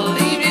bubble,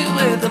 leave you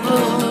with the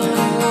blues.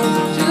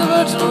 She's a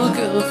virtual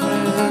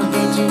girlfriend,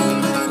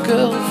 virtual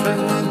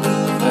girlfriend,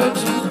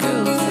 virtual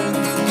girlfriend,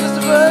 just a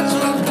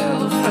virtual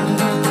girlfriend.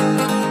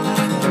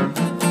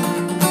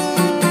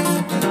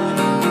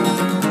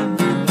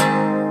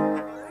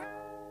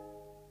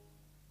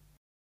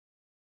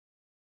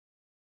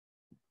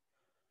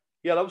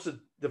 Yeah, that was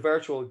the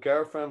Virtual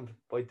Girlfriend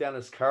by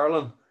Dennis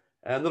Carlin.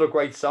 Another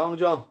great song,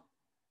 John.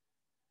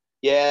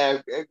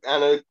 Yeah,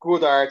 and a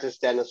good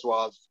artist Dennis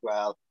was as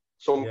well.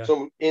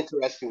 Some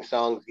interesting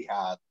songs he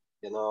had,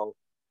 you know.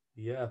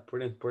 Yeah,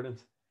 brilliant,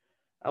 brilliant.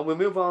 And we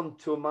move on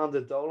to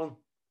Amanda Dolan,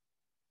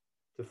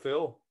 The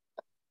Fool.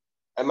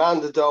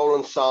 Amanda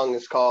Dolan's song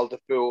is called The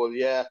Fool,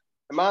 yeah.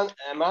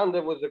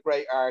 Amanda was a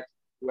great artist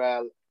as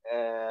well,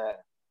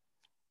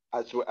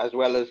 as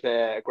well as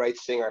a great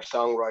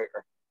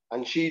singer-songwriter.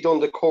 And she done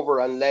the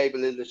cover and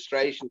label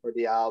illustration for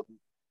the album,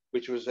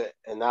 which was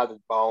an added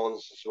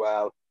bonus as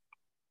well.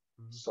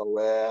 Mm-hmm. So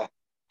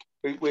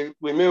we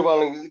move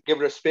on and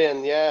give it a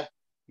spin, yeah.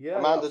 Yeah,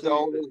 Amanda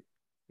absolutely. Dolan.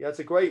 Yeah, it's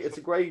a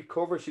great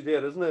cover she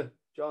did, isn't it,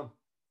 John?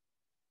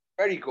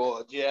 Very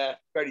good, yeah,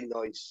 very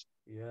nice.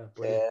 Yeah,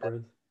 brilliant,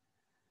 brilliant.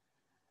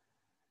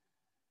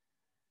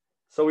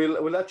 So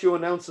we'll let you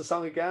announce the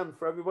song again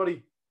for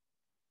everybody.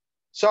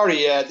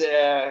 Sorry,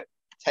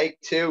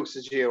 take two,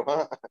 says you,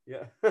 huh?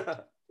 Yeah.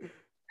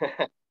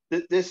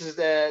 This is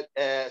the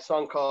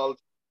song called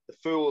The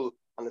Fool,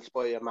 and it's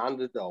by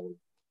Amanda Dolan.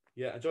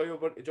 Yeah, enjoy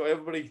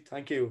everybody.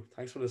 Thank you.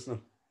 Thanks for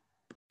listening.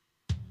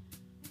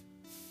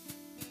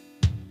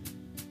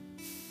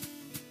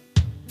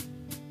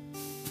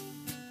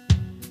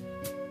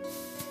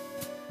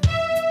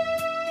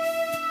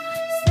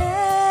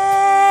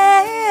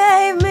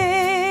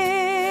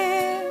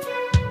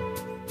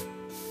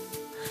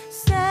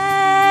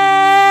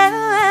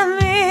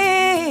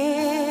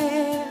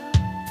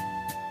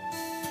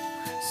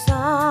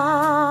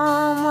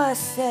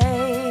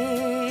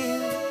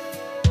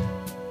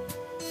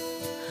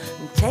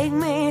 Take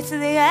me to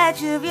the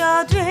edge of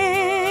your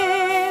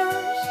dreams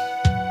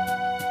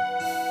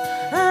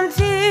and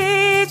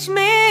teach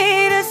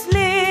me to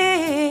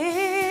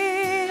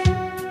sleep.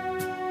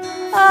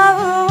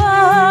 Oh,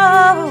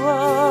 oh, oh.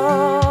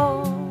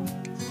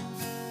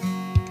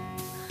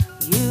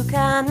 You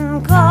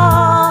can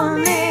call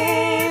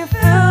me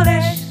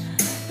foolish,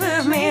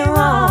 prove me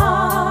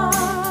wrong.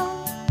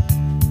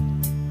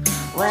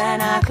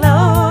 When I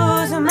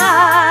close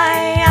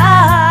my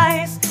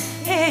eyes,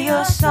 hear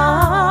your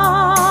song.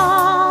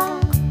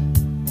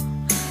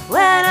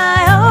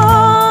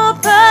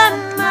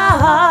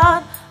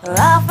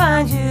 I'll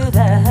find you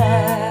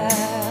there.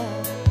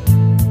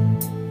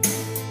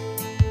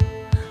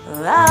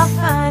 I'll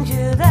find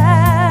you there.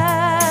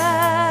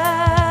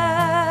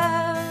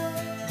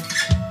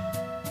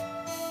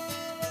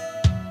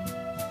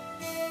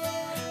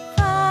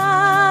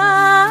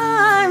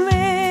 Find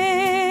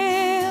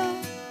me,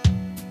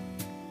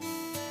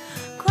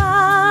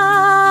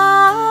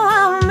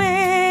 call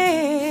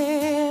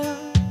me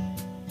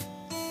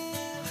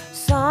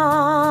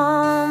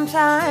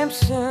sometime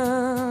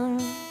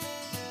soon.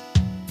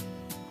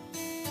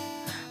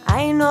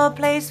 Ain't no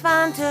place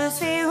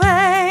fantasy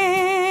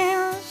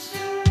reigns,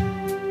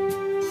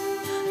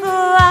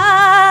 for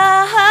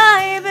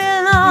I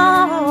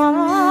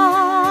belong.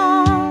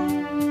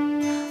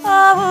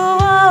 Oh, oh,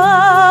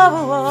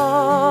 oh,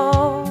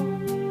 oh.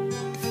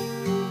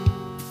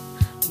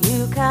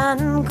 You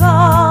can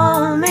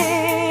call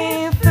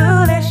me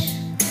foolish,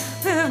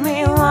 prove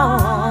me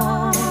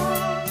wrong.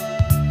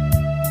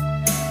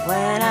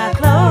 When I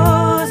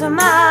close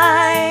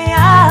my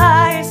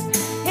eyes,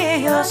 hear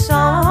your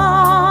song.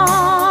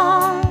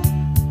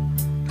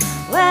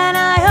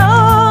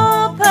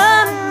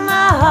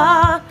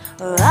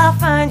 I'll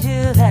find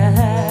you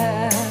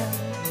there.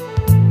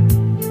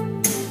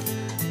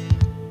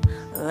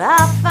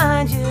 I'll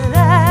find you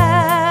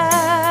there.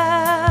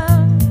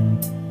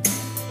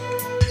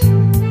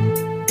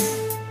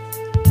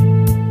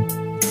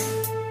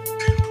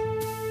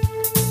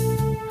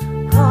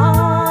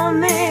 Call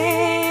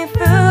me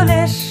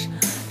foolish,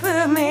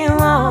 prove me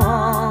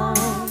wrong.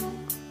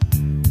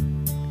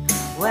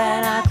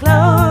 When I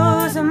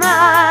close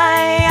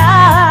my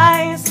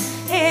eyes,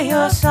 hear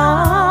your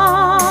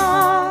song.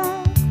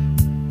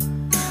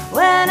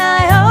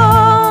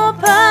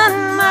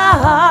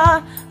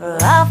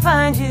 I'll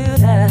find you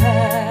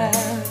there.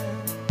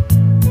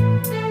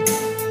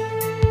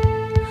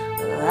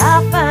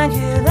 I'll find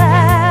you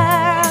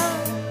there.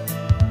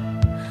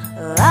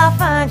 I'll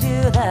find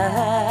you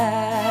there.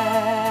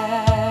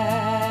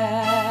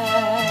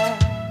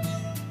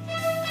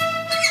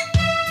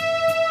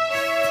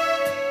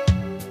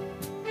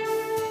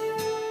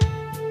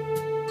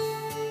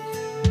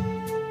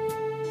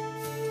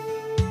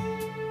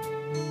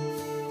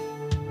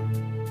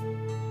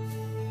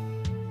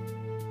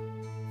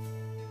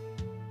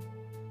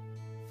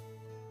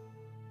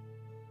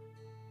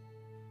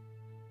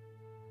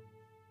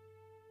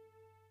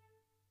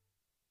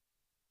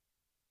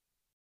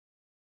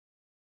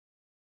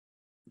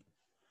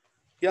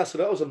 Yeah, so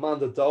that was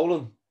Amanda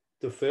Dolan,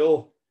 The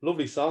Phil.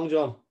 Lovely song,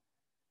 John.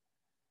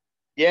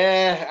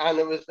 Yeah, and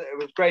it was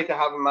great to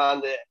have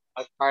Amanda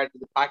as part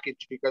of the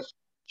package because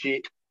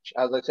she,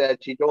 as I said,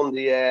 she done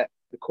the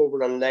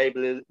cover and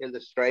label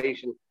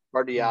illustration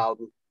for the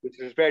album, which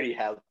was very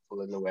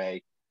helpful in a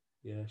way.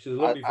 Yeah, she's a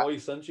lovely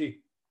voice, isn't she?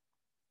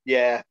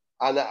 Yeah,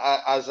 and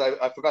as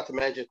I forgot to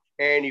mention,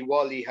 Ernie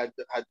Wally had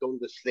done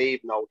the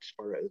sleeve notes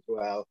for it as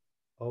well.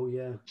 Oh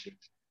yeah,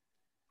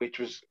 which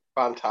was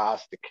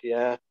fantastic.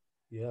 Yeah,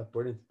 yeah,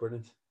 brilliant,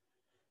 brilliant.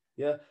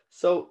 Yeah.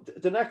 So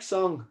the next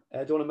song, do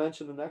you want to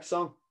mention the next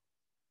song?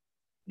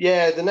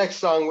 Yeah, the next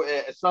song,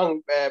 a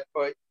song by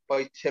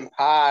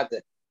Timpad.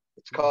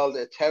 It's called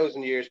A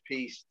Thousand Years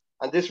Peace,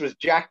 and this was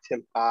Jack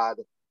Timpad.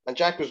 And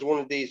Jack was one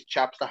of these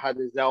chaps that had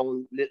his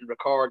own little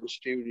recording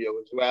studio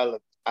as well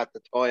at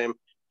the time,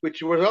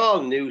 which was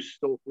all new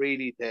stuff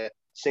really to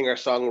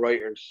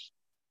singer-songwriters.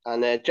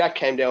 And Jack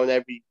came down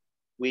every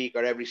week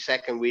or every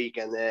second week,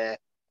 and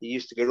he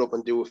used to get up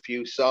and do a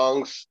few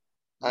songs.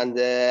 And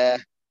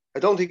I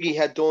don't think he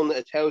had done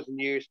A Thousand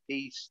Years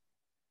Peace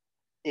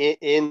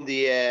in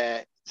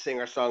the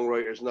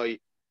singer-songwriters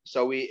night.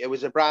 So it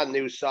was a brand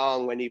new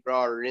song when he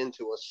brought it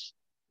into us,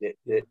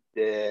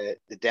 the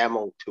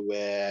demo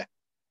to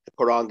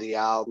put on the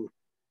album.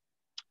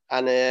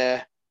 And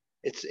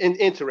it's an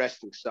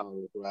interesting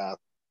song as well.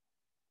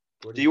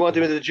 Brilliant. Do you want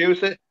to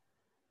introduce it?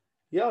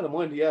 Yeah, I don't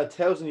mind. Yeah,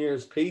 1,000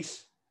 Years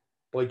Peace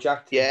by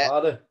Jack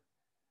Timpad. Yeah.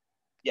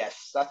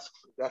 Yes, that's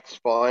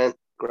fine.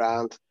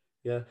 Grand.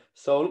 Yeah.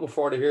 So looking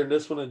forward to hearing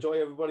this one. Enjoy,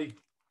 everybody.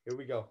 Here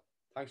we go.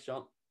 Thanks,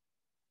 John.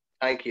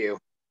 Thank you.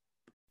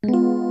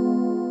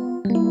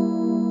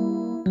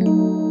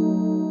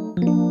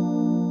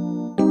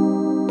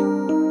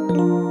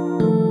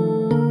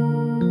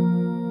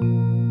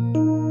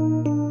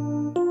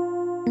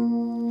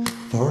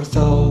 For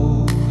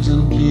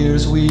 1,000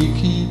 years we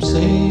keep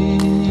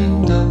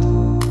saying that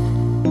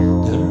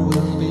there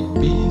will be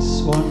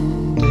peace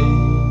one day.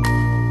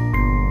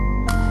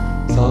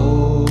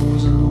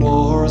 1,000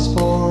 wars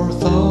for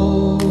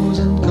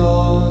 1,000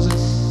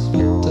 causes,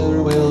 but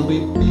there will be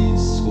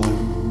peace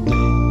one day.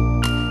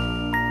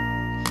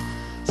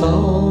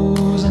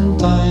 1,000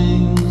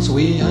 times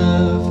we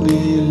have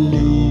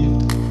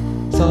believed,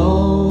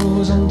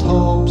 1,000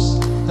 hopes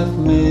have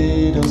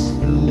made us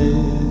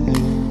live.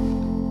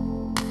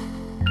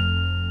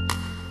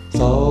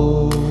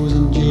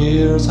 1,000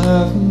 years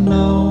have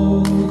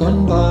now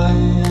gone by,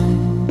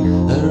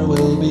 and there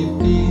will be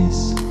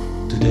peace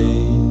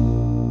today.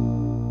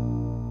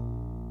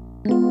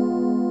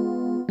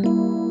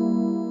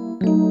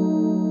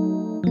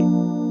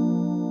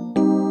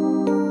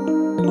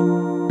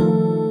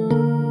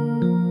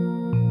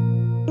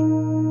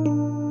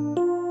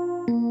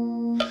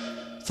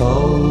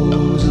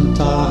 Thousand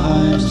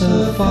times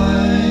the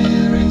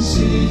firing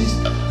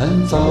ceased,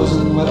 and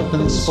 1,000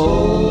 weapons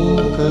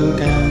spoke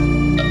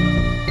again.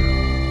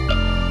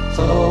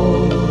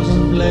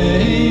 1,000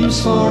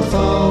 blames for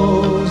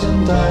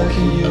 1,000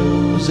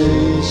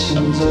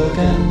 accusations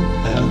again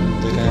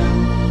and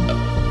again.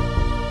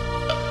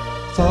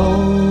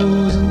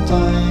 1,000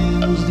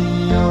 times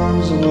the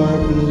arms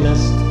were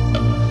blessed,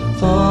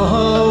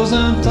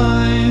 1,000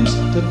 times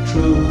the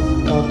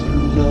truth got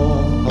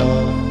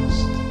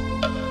lost.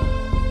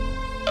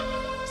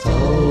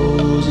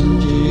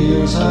 1,000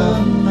 years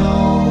have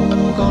now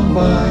gone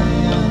by,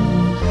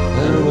 and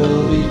there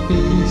will be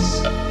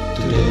peace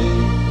today.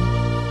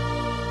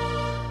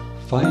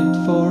 Fight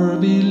for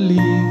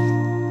belief,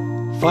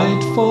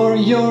 fight for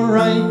your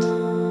right,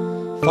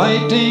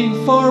 fighting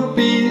for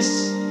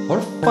peace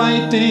or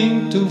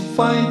fighting to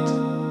fight.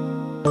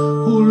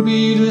 Who'll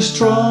be the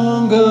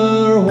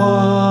stronger one?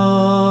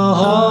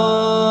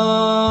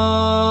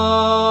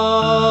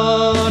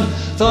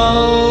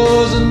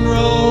 1,000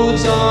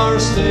 roads are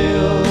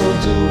still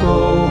to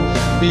go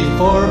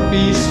before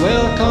peace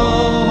will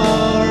come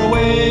our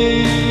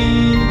way.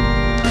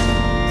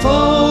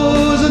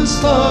 1,000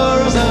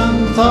 stars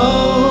and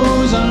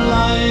 1,000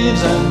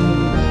 lives,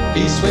 and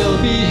peace will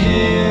be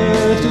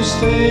here to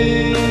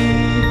stay.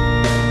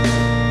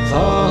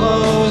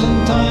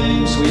 1,000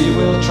 times we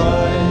will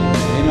try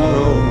in our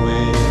own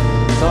way,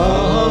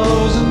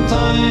 1,000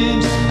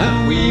 times,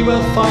 and we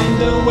will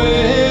find a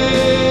way.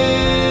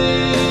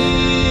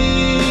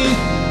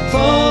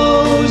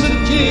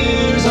 1,000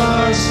 years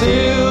are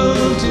still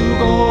to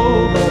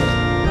go, but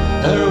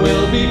there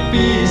will be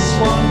peace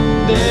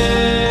one day.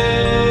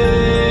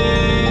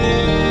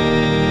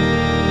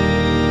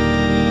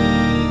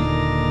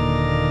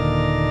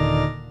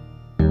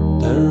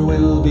 There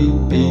will be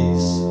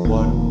peace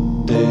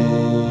one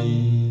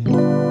day.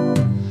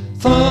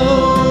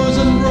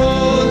 1,000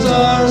 roads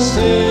are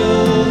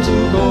still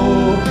to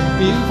go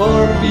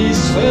before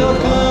peace will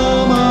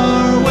come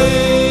our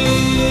way.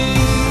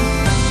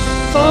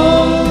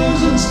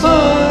 1,000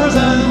 stars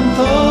and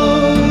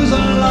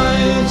 1,000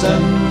 lives,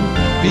 and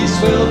peace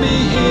will be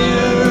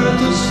here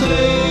to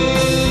stay.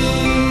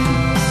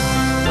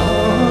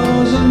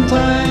 1,000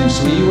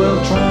 times we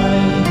will try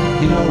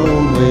in our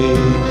own way,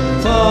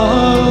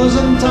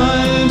 1,000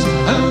 times,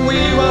 and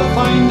we will find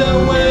find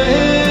a way.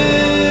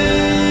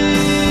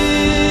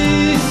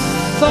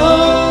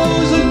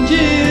 1,000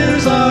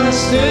 years are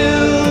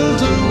still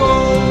to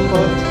go,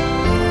 but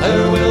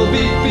there will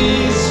be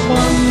peace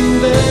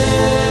one day.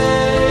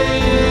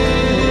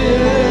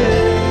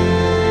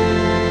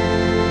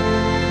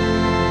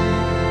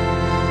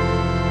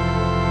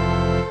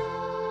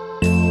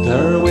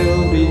 There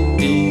will be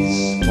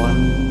peace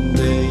one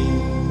day.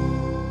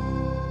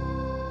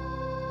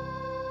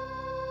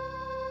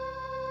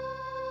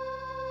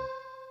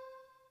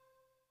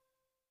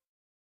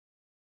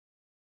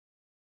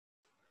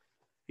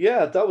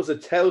 Yeah, that was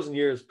 1,000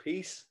 Years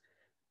Peace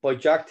by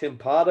Jack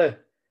Timpada.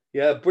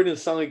 Yeah, brilliant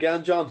song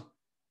again, John.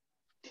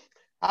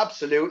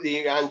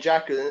 Absolutely, and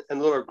Jack is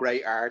another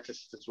great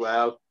artist as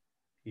well.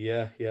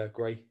 Yeah,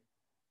 great.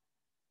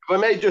 If I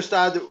may just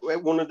add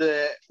one of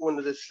the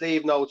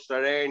sleeve notes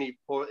that Ernie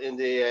put in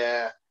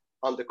the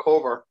on the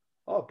cover.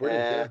 Oh,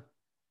 brilliant!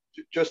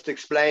 Just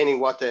explaining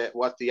what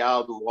the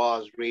album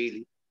was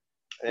really.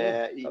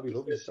 That'd be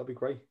lovely. That'd be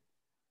great.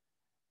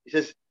 He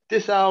says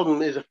this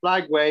album is a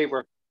flag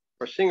waver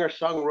for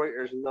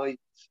singer-songwriters'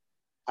 nights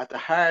at the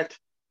heart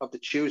of the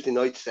Tuesday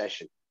night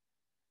session.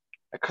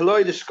 A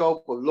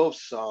kaleidoscope of love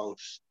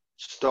songs,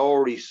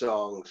 story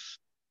songs,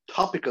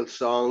 topical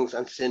songs,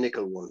 and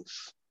cynical ones.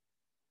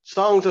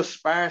 Songs as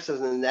sparse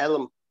as an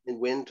elm in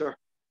winter,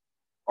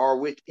 or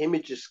with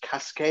images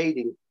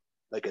cascading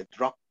like a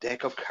drop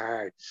deck of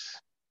cards.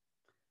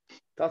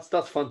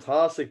 That's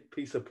fantastic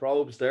piece of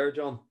probes there,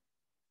 John.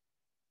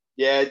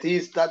 Yeah,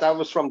 that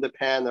was from the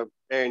pen of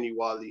Ernie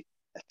Wally,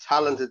 a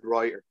talented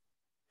writer.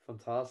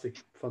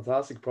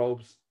 Fantastic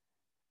probes.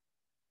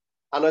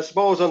 And I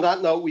suppose on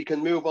that note, we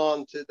can move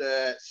on to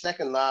the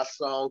second last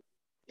song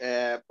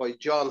by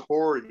John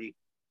Hurley.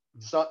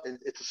 So,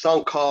 it's a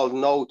song called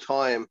No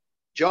Time.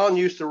 John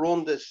used to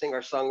run the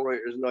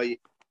singer-songwriters night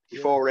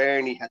before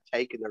Ernie had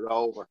taken it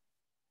over.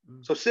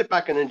 So sit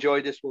back and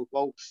enjoy this one,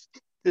 folks.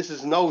 This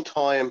is No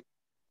Time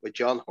by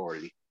John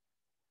Hurley.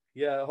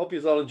 Yeah, I hope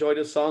you all enjoy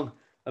this song.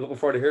 I'm looking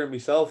forward to hearing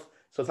myself.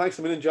 So thanks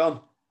a million,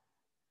 John.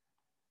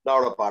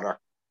 Not a bother.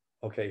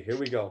 Okay, here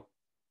we go.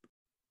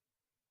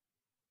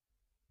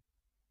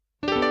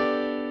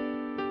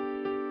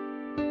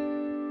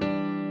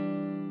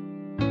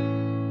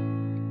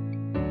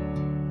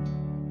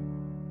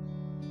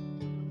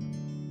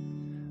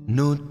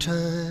 No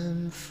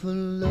time for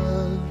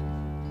love,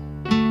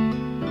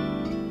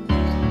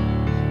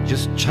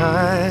 just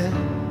time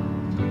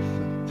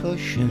for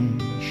push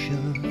and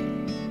shove.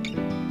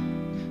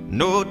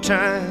 No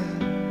time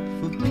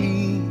for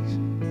peace,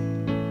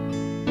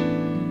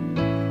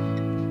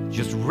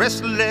 just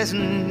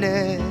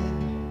restlessness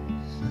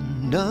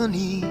and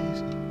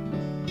unease.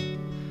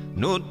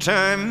 No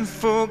time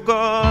for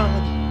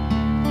God,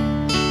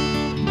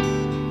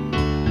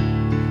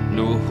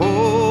 no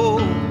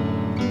hope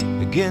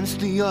against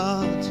the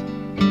odds.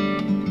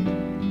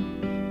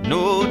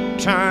 No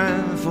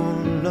time for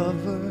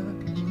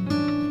lovers,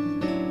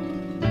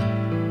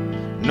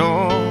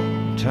 no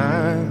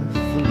time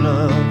for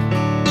love.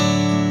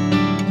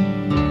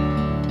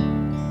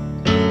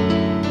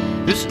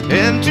 This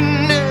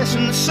emptiness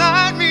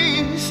inside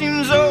me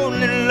seems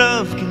only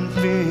love can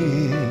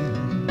fill.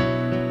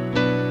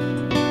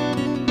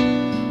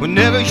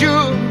 Whenever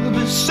you're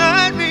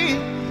beside me,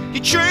 you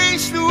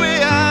trace the way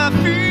I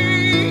feel.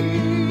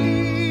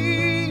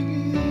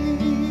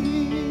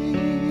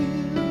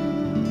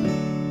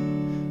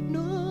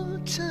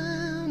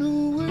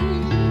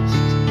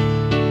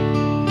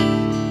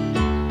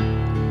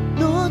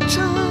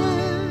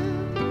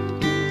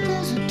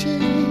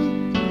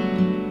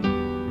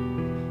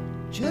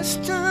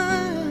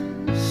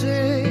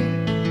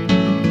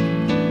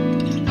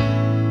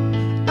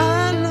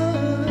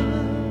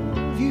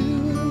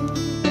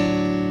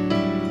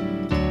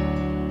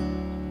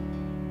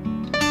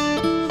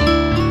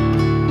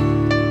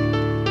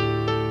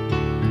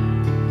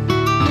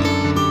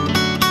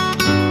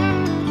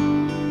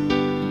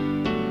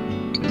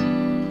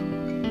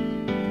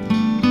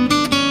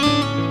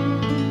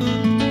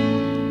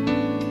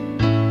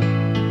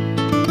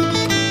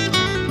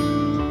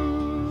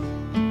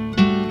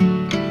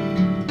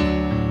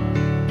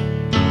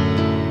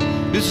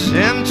 This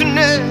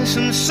emptiness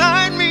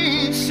inside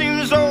me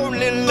seems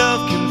only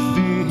love can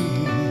feel.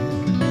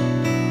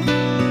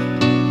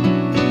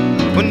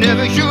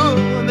 Whenever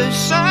you're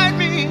beside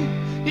me,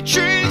 you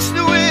trace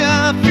the way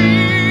I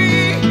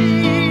feel.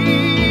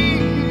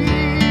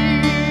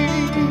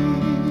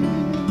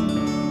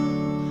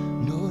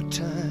 No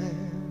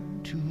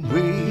time to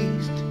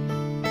waste,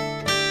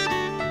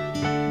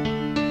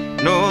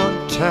 no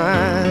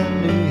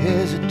time to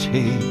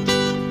hesitate.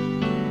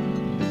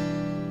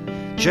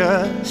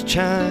 Just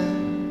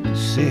trying to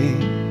say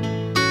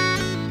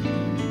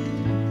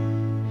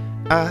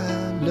I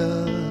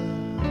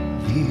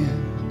love you.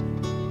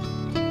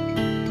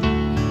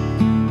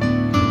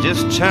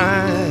 Just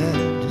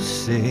trying to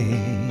say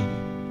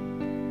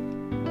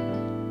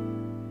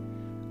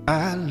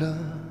I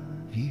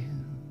love you.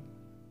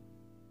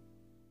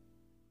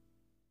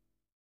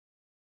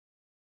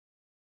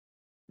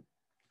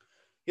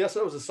 Yes,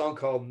 that was a song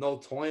called "No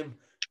Time"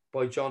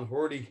 by John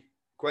Hurdy.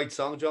 Great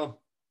song, John.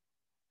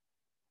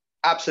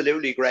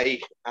 Absolutely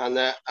great. And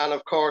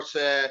of course,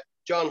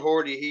 John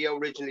Hurdy, he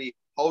originally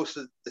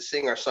hosted the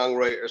Singer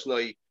Songwriters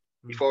Night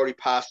Mm. before he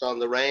passed on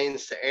the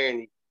reins to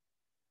Ernie.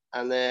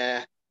 And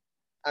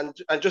and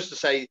just to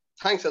say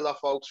thanks a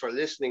lot, folks, for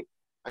listening.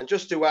 And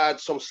just to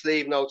add some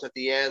sleeve notes at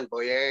the end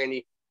by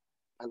Ernie,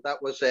 and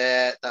that was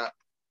that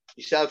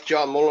yourself,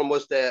 John Mullen,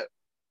 was the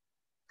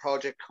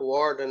project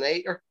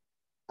coordinator,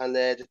 and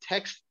the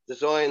text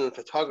design and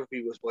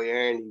photography was by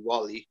Ernie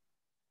Wally.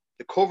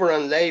 The cover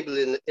and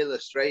label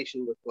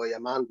illustration was by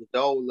Amanda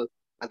Dolan,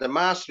 and the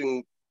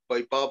mastering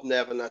by Bob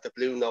Nevin at the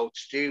Blue Note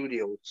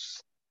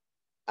Studios.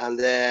 And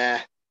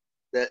the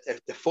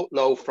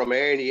footnote from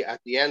Ernie at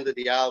the end of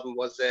the album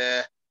was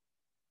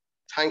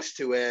thanks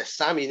to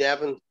Sammy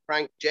Nevin,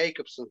 Frank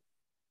Jacobson,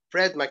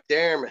 Fred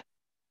McDermott,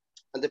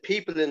 and the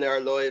people in our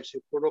lives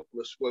who put up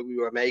with us while we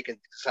were making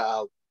this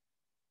album,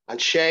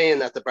 and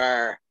Shane at the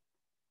bar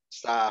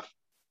staff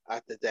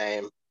at the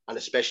Dame, and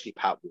especially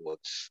Pat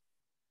Woods.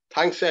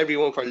 Thanks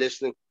everyone for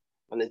listening,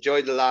 and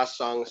enjoy the last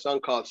song, a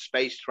song called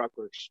Space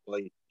Truckers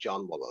by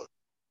John Mullen.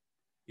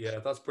 Yeah,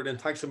 that's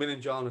brilliant. Thanks a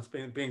million, John. It's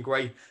been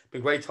great.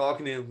 Been great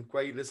talking to you.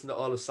 Great listening to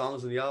all the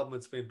songs in the album.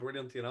 It's been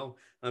brilliant, you know.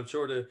 And I'm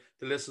sure the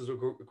listeners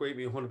will agree with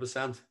me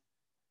 100%.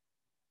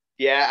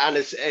 Yeah, and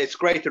it's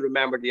great to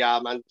remember the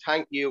album. And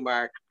thank you,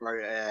 Mark, for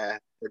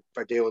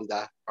doing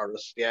that for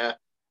us. Yeah,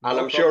 and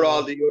No I'm sure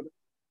problem.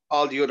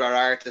 all the other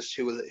artists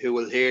who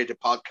will hear the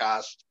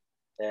podcast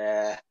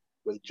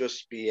will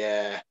just be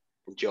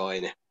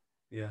enjoying it.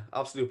 Yeah,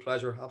 absolute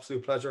pleasure.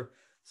 Absolute pleasure.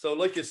 So,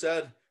 like you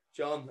said,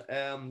 John,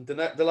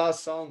 the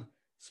last song,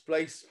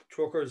 Space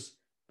Truckers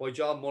by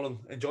John Mullen.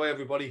 Enjoy,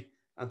 everybody,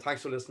 and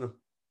thanks for listening.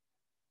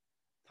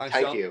 Thanks,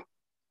 Thank John. you.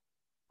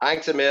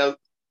 Thanks, Emil.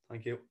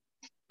 Thank you.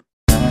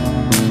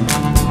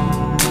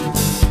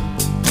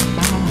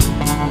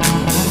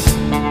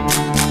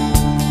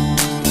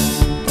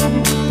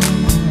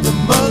 The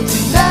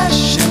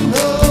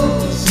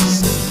multinationals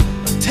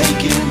are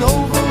taking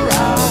over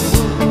our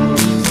world,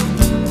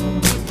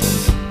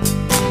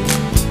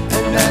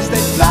 and as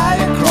they fly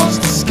across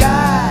the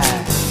sky,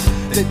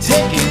 they're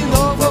taking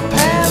over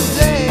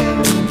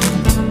Pandem.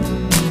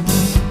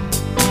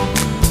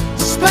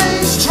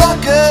 Space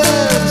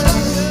truckers,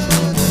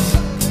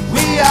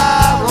 we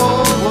are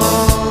all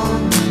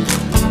one.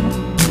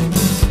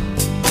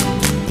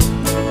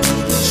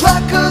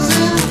 Truckers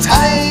in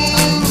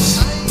times,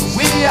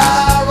 we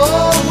are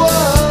all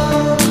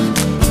one.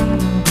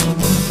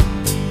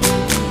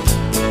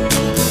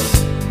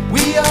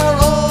 We are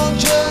all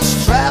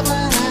just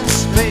traveling in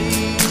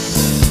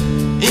space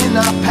in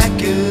our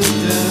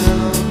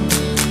pachyderm.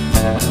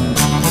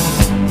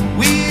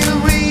 We'll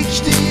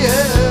reach the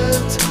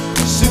earth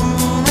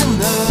soon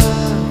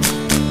enough.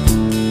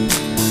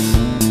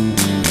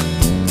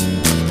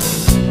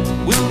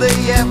 Will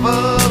they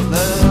ever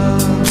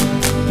learn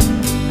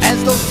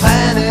as those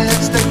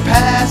planets they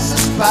pass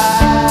us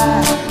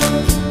by?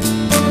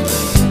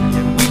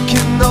 And we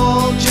can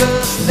all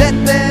just let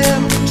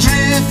them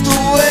drift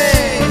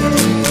away.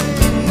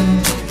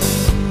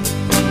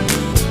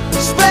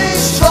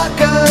 Space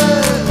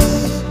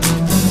truckers,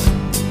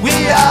 we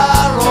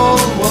are all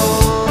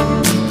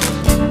one.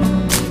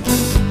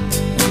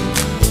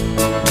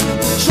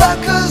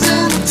 Truckers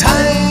in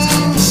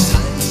times,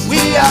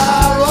 we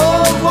are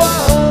all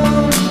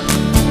one.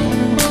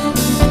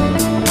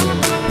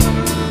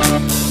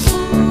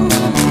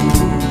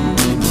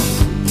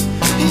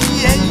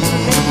 Yeah,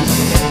 yeah,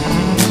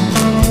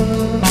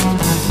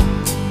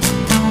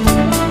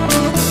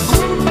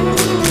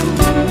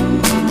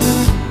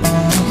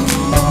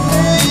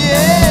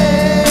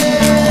 yeah.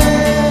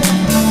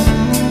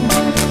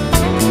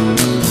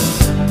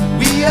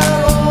 We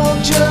are all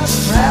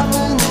just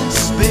traveling in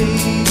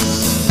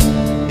space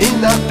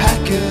in our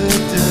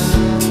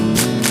pachyderm.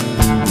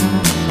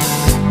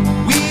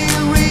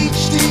 We'll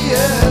reach the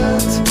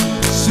earth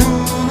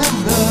soon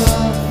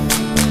enough.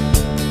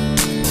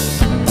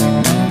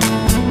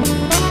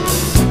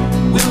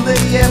 Will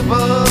they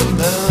ever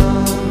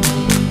learn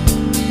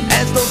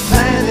as those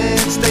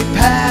planets they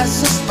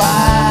pass us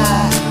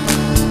by?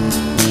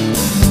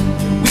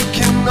 We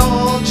can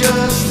all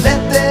just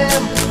let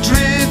them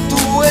drift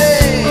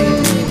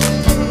away.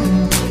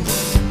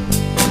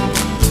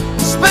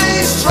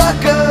 Space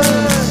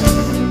truckers,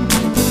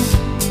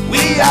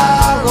 we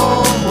are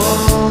all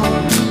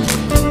one.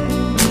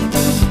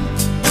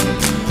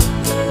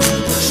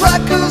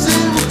 Truckers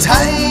in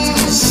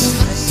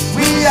times,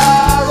 we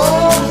are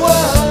all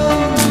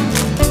one.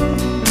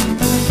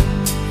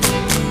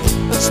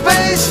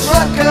 Space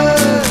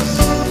truckers,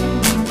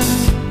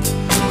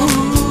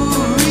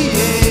 ooh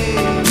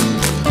yeah.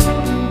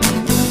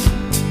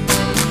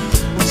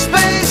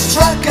 Space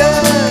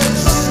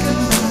truckers,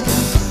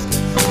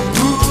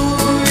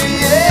 ooh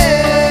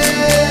yeah.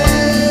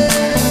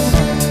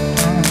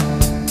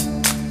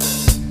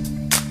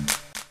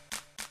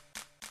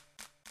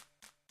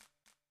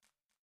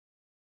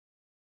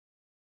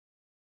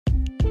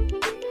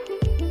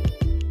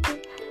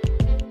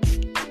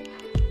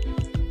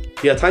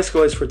 Yeah, thanks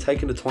guys for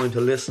taking the time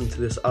to listen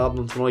to this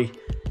album tonight.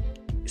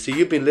 So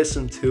you've been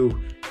listening to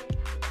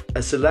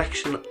a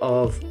selection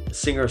of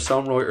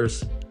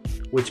singer-songwriters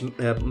which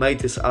made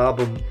this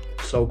album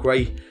so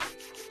great.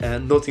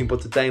 Nothing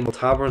But the Damo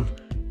Tavern.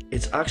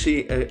 It's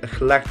actually a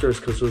collector's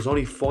because there was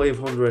only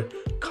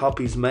 500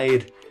 copies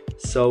made.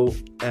 So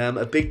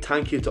a big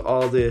thank you to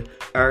all the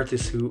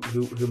artists who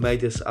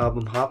made this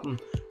album happen,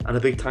 and a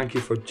big thank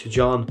you to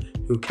John,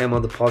 who came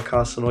on the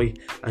podcast tonight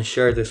and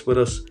shared this with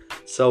us.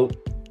 So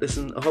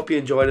listen, I hope you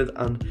enjoyed it,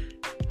 and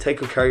take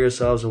good care of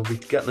yourselves, and we'll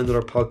be getting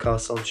another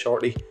podcast on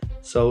shortly.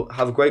 So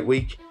have a great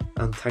week,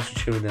 and thanks for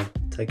tuning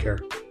in. Take care.